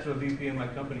say that to a VP in my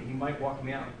company, he might walk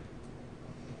me out.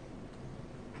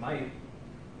 Might. I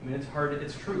mean, it's hard.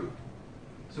 It's true.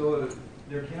 So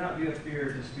there cannot be a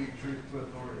fear to speak truth to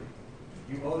authority.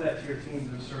 You owe that to your teams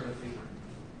as a servant leader.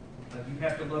 Like, you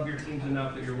have to love your teams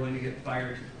enough that you're willing to get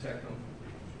fired to protect them.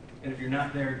 And if you're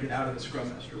not there, get out of the Scrum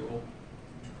Master role.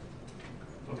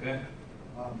 Okay?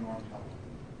 Norm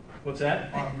What's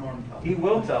that? Norm tell them. He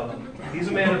will tell them. He's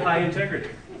a man of high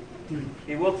integrity.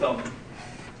 He will tell them.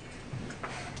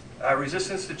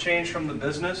 Resistance to change from the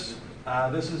business.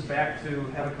 This is back to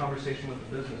have a conversation with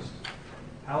the business.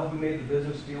 How have we made the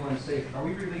business feel unsafe? Are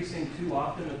we releasing too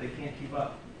often that they can't keep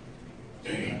up?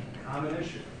 Common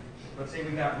issue. Let's say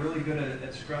we got really good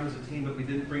at Scrum as a team, but we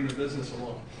didn't bring the business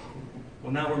along.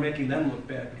 Well, now we're making them look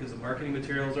bad because the marketing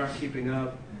materials aren't keeping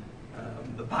up,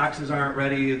 the boxes aren't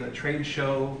ready, the trade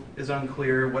show is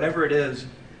unclear, whatever it is.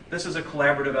 This is a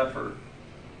collaborative effort,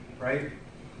 right?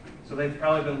 So they've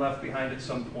probably been left behind at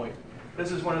some point.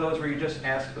 This is one of those where you just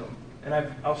ask them. And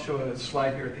I'll show a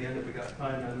slide here at the end if we got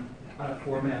time on a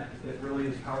format that really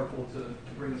is powerful to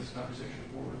bring this conversation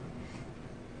forward.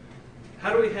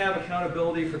 How do we have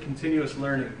accountability for continuous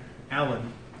learning?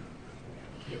 Alan.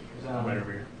 Right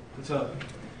over here. What's up?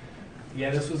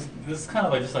 Yeah, this is kind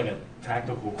of just like a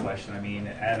tactical question. I mean,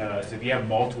 so if you have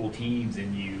multiple teams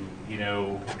and you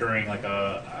during like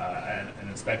an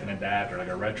inspect and adapt or like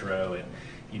a retro,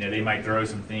 and they might throw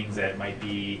some things that might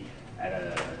be at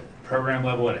a program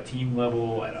level, at a team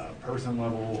level, at a person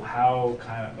level. How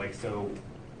so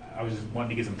I was just wanting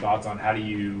to get some thoughts on how do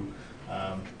you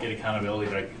get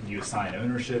accountability, like do you assign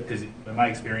ownership? Because in my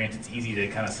experience, it's easy to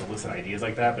kind of solicit ideas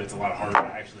like that, but it's a lot harder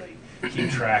to actually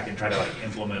keep track and try to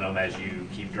implement them as you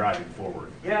keep driving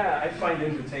forward. Yeah, I find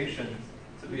invitation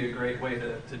to be a great way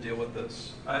to deal with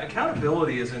this.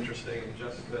 Accountability is interesting.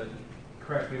 Jessica,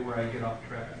 correct me where I get off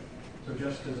track. So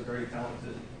Jessica's a very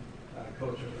talented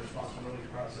coach of the responsibility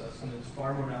process, and there's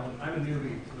far more knowledge. I'm a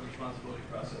newbie to the responsibility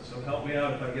process, so help me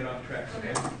out if I get off track,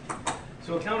 okay?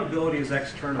 So accountability is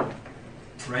external,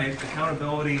 right?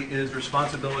 Accountability is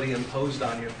responsibility imposed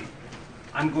on you.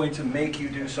 I'm going to make you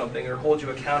do something or hold you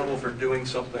accountable for doing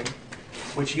something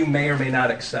which you may or may not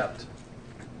accept,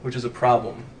 which is a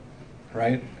problem,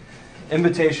 right?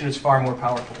 Invitation is far more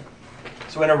powerful.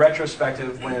 So in a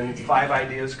retrospective, when 5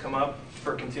 ideas come up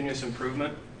for continuous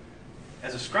improvement,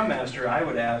 as a Scrum Master, I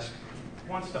would ask,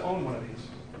 who wants to own one of these?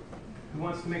 Who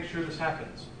wants to make sure this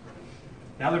happens?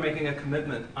 Now they're making a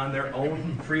commitment on their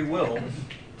own free will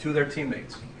to their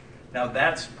teammates. Now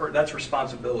that's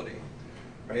responsibility,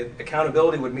 right?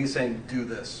 Accountability would be saying, do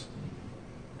this.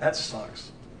 That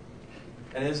sucks.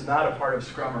 And it is not a part of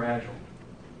Scrum or Agile.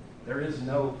 There is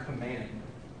no command,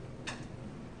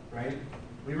 right?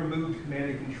 We removed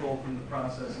command and control from the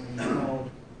process, and it's called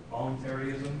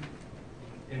voluntarism,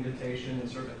 invitation, and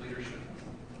servant leadership.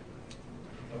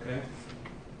 Okay?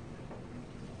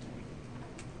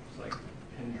 It's like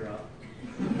pin drop.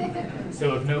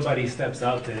 So if nobody steps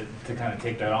up to kind of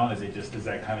take that on, does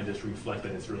that kind of just reflect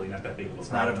that it's really not that big of a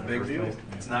It's not a problem in the big first deal.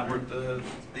 place? It's not worth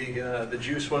the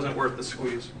juice wasn't worth the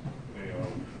squeeze. Hey,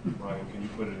 Ryan, can you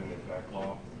put it in the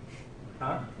backlog?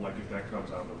 Huh? Like if that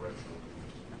comes out of the retro,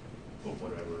 put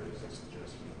whatever it is that's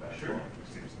suggested in the backlog. Sure.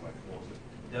 It seems like close it.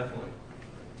 Definitely.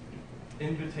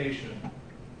 Invitation,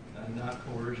 not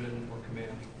coercion or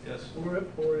command. Yes? Or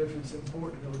if it's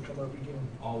important, it'll come up again.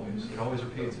 Always. It always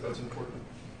repeats if it's important.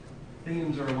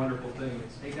 Themes are a wonderful thing.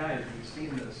 It's, hey guys, we've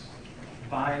seen this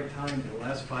 5 times in the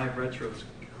last 5 retros.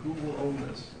 Who will own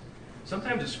this?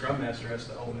 Sometimes a Scrum Master has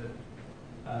to own it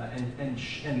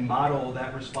and model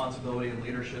that responsibility and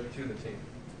leadership to the team.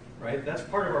 Right? That's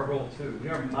part of our role too. We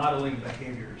are modeling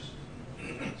behaviors.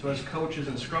 So as coaches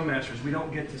and Scrum Masters, we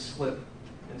don't get to slip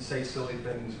and say silly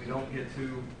things. We don't get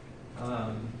to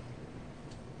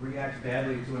react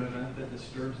badly to an event that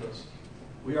disturbs us.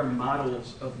 We are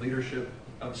models of leadership,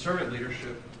 of servant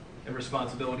leadership and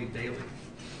responsibility daily.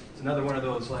 It's another one of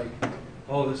those like,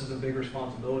 oh, this is a big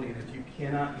responsibility, and if you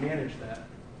cannot manage that,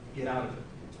 get out of it.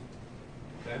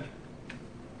 Okay?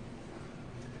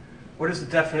 What is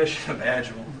the definition of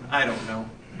Agile? I don't know.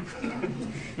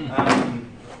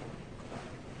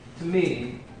 To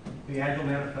me, the Agile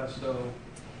Manifesto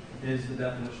is the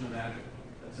definition of Agile.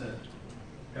 That's it.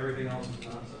 Everything else is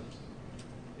nonsense.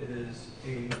 It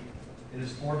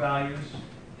is 4 values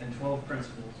and 12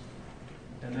 principles,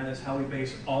 and that is how we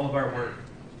base all of our work.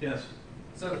 Yes?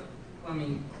 So let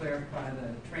me clarify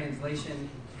the translation.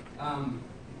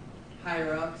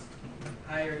 Higher ups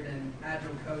hired an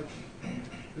Agile coach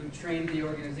who trained the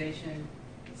organization.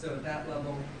 So at that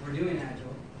level, we're doing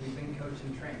Agile. We've been coached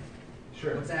and trained.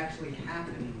 Sure. What's actually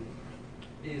happening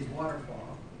is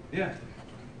waterfall. Yeah.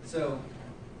 So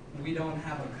we don't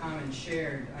have a common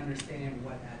shared understanding of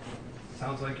what Agile is.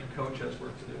 Sounds like your coach has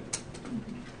work to do.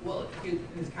 Well,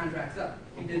 his contract's up.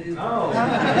 He did his Oh.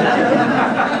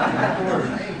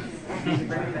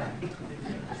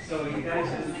 So you guys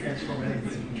didn't transform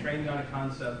anything. You trained on a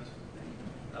concept.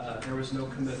 There was no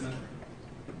commitment.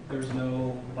 There was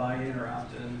no buy-in or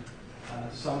opt-in.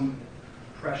 Some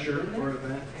pressure for an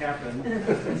event happened,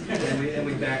 and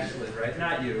we backslid, right?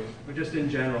 Not you, but just in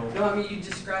general. No, I mean, you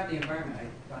described the environment.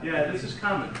 Yeah, this is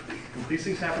common. These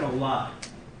things happen a lot,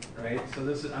 right?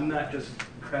 So I'm not just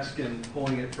Kreskin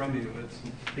pulling it from you.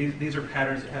 These are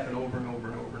patterns that happen over and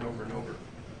over and over and over and over.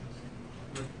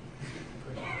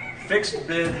 Fixed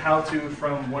bid how-to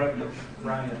from one of the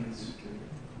Ryans.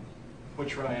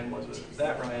 Which Ryan was it?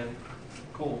 That Ryan.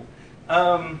 Cool.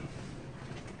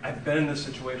 I've been in this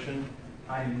situation.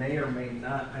 I may or may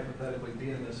not hypothetically be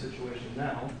in this situation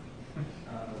now.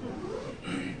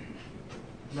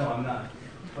 No, I'm not.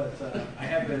 But I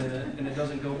have been in it, and it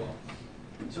doesn't go well.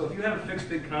 So if you have a fixed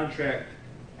bid contract,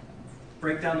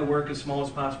 break down the work as small as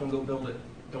possible and go build it.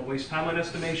 Don't waste time on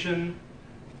estimation.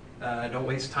 Don't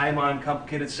waste time on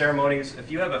complicated ceremonies.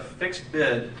 If you have a fixed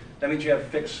bid, that means you have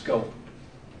fixed scope,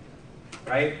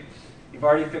 right? You've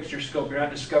already fixed your scope. You're not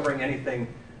discovering anything.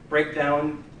 Break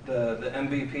down the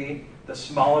MVP, the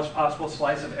smallest possible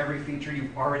slice of every feature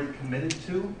you've already committed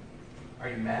to. Are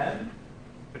you mad?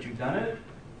 But you've done it,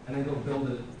 and then go build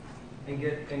it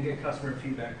and get customer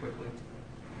feedback quickly.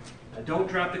 Don't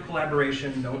drop the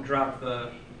collaboration. Don't drop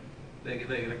the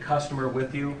customer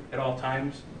with you at all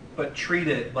times, but treat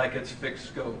it like it's fixed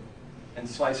scope and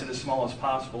slice it as small as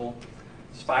possible.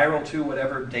 Spiral to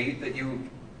whatever date that you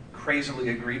crazily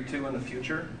agreed to in the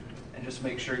future, and just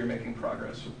make sure you're making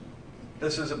progress.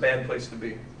 This is a bad place to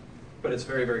be, but it's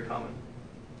very, very common.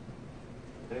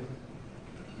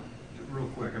 Real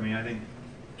quick, I mean, I think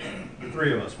the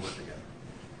 3 of us work together.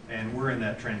 And we're in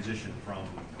that transition from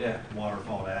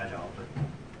waterfall to agile, but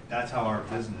that's how our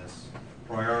business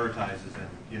prioritizes and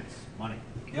gets money.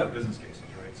 Business cases,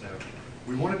 right? So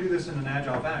we want to do this in an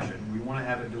agile fashion. We want to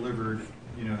have it delivered,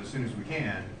 as soon as we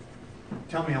can.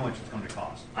 Tell me how much it's going to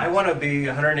cost. I want to be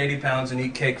 180 pounds and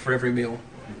eat cake for every meal.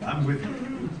 I'm with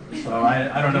you. So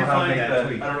I don't know how to make that. I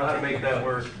don't know how to make that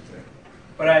work.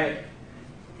 But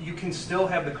you can still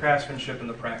have the craftsmanship and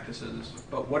the practices.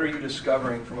 But what are you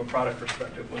discovering from a product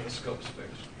perspective when the scope's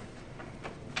fixed?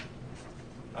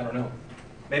 I don't know.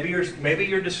 Maybe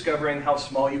you're discovering how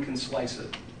small you can slice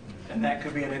it, and that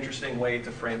could be an interesting way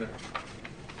to frame it.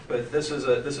 But this is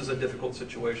a difficult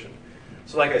situation.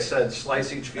 So like I said,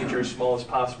 slice each feature as small as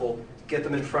possible, get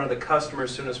them in front of the customer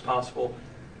as soon as possible.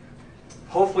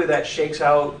 Hopefully that shakes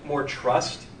out more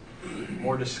trust,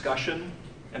 more discussion,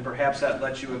 and perhaps that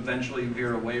lets you eventually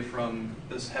veer away from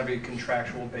this heavy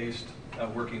contractual-based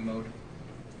working mode.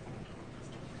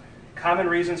 Common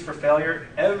reasons for failure,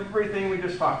 everything we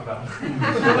just talked about.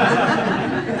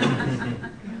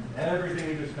 Everything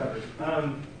we just covered.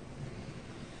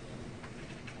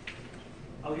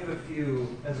 I'll give a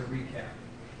few as a recap.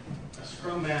 A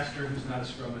Scrum Master who's not a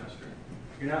Scrum Master.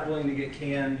 You're not willing to get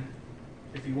canned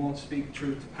if you won't speak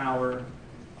truth to power,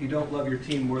 if you don't love your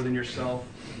team more than yourself,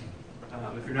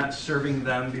 if you're not serving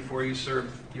them before you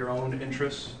serve your own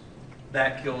interests,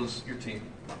 that kills your team.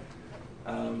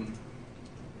 And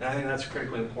I think that's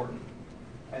critically important.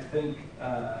 I think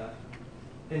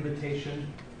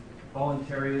invitation,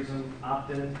 voluntarism,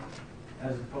 opt-in,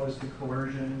 as opposed to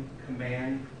coercion,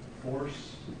 command,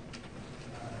 force.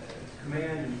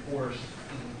 Command and force is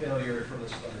a failure from the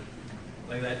start.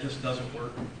 Like that just doesn't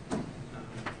work.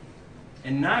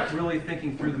 And not really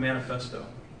thinking through the manifesto.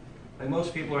 Like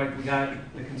most people are like, we got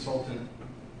the consultant,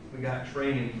 we got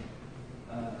training,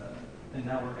 and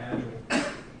now we're agile.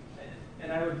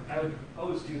 And I would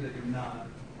propose to you that you're not.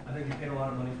 I think you paid a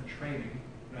lot of money for training,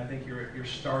 and I think you're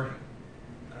starting.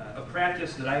 A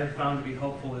practice that I have found to be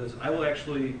helpful is I will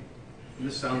actually, and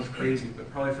this sounds crazy,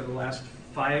 but probably for the last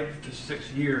 5 to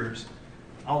 6 years,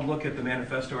 I'll look at the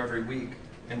manifesto every week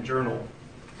and journal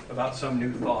about some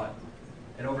new thought.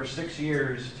 And over 6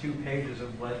 years, 2 pages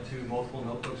have led to multiple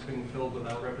notebooks being filled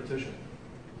without repetition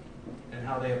and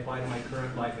how they apply to my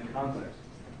current life and context.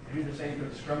 I do the same for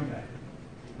the Scrum guide.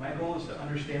 My goal is to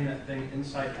understand that thing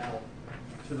inside out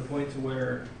to the point to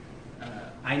where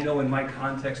I know in my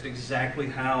context exactly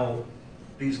how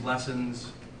these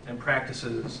lessons and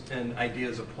practices and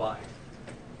ideas apply.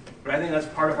 But I think that's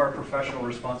part of our professional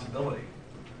responsibility.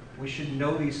 We should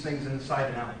know these things inside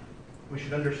and out. We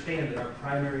should understand that our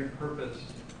primary purpose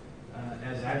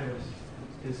as agilists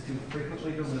is to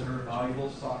frequently deliver valuable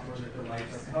software that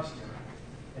delights our customer.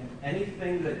 And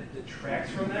anything that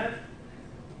detracts from that,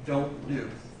 don't do.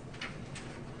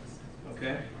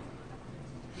 Okay?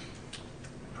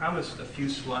 I promised a few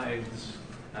slides.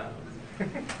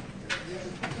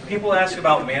 People ask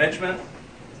about management.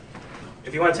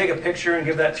 If you want to take a picture and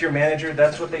give that to your manager,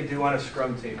 that's what they do on a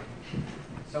Scrum team.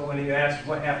 So when you ask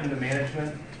what happened to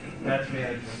management, that's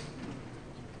management.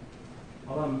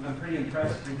 Although I'm pretty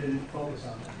impressed we didn't focus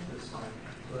on that this time.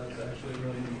 So that's actually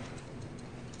really neat.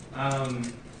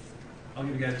 I'll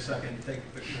give you guys a second to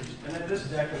take pictures. And then this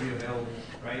deck will be available,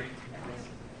 right?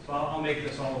 So I'll make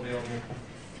this all available.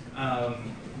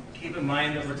 Keep in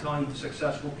mind that we're telling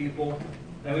successful people,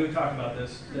 and we would talk about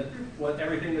this, that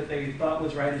everything that they thought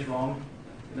was right is wrong,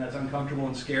 and that's uncomfortable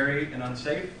and scary and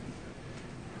unsafe,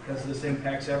 because this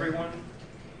impacts everyone.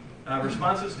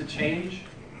 Responses to change.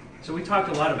 So we talked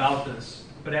a lot about this,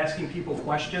 but asking people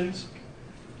questions.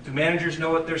 Do managers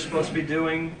know what they're supposed to be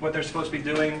doing,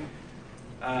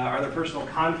 Are there personal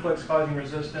conflicts causing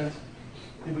resistance?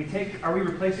 Are we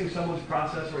replacing someone's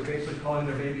process where we're basically calling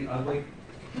their baby ugly?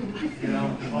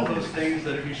 All those things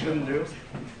that you shouldn't do.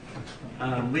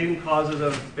 Leading causes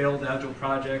of failed agile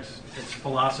projects, it's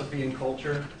philosophy and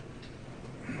culture.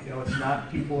 It's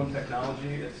not people and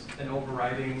technology, it's an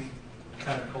overriding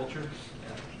kind of culture.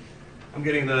 I'm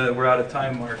getting we're out of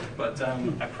time mark, but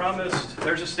I promised,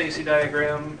 there's a Stacy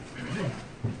diagram.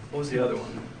 What was the other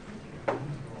one?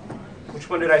 Which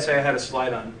one did I say I had a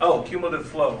slide on? Oh, cumulative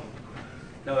flow.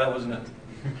 No, that wasn't it.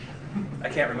 I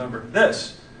can't remember.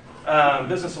 This,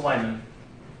 business alignment.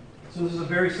 So this is a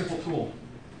very simple tool.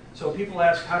 So people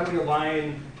ask, how do we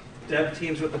align dev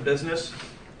teams with the business?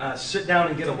 Sit down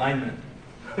and get alignment.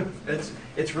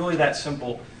 It's really that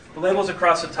simple. The labels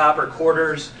across the top are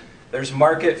quarters. There's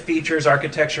market, features,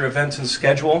 architecture, events, and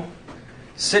schedule.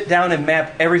 Sit down and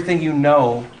map everything you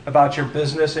know about your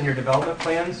business and your development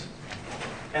plans,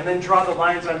 and then draw the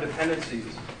lines on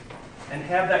dependencies. And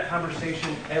have that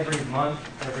conversation every month,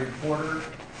 every quarter,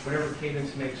 whatever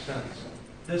cadence makes sense.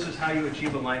 This is how you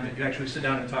achieve alignment. You actually sit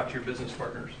down and talk to your business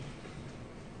partners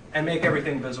and make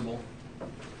everything visible.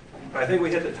 I think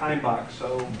we hit the time box,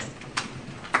 so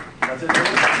that's it.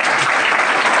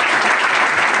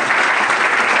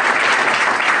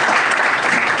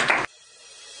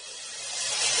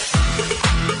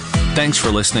 Thanks for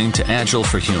listening to Agile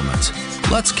for Humans.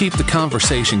 Let's keep the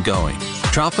conversation going.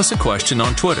 Drop us a question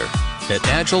on Twitter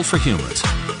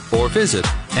 @AgileForHumans or visit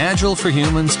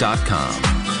agileforhumans.com.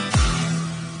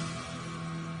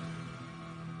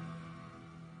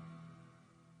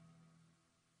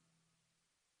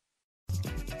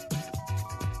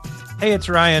 Hey, it's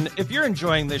Ryan. If you're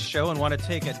enjoying this show and want to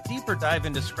take a deeper dive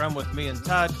into Scrum with me and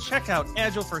Todd, check out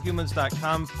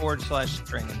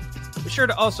agileforhumans.com/training. Be sure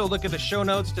to also look at the show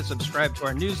notes to subscribe to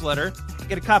our newsletter,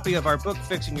 get a copy of our book,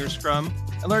 Fixing Your Scrum,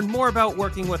 and learn more about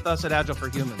working with us at Agile for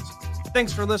Humans.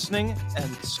 Thanks for listening,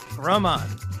 and Scrum on.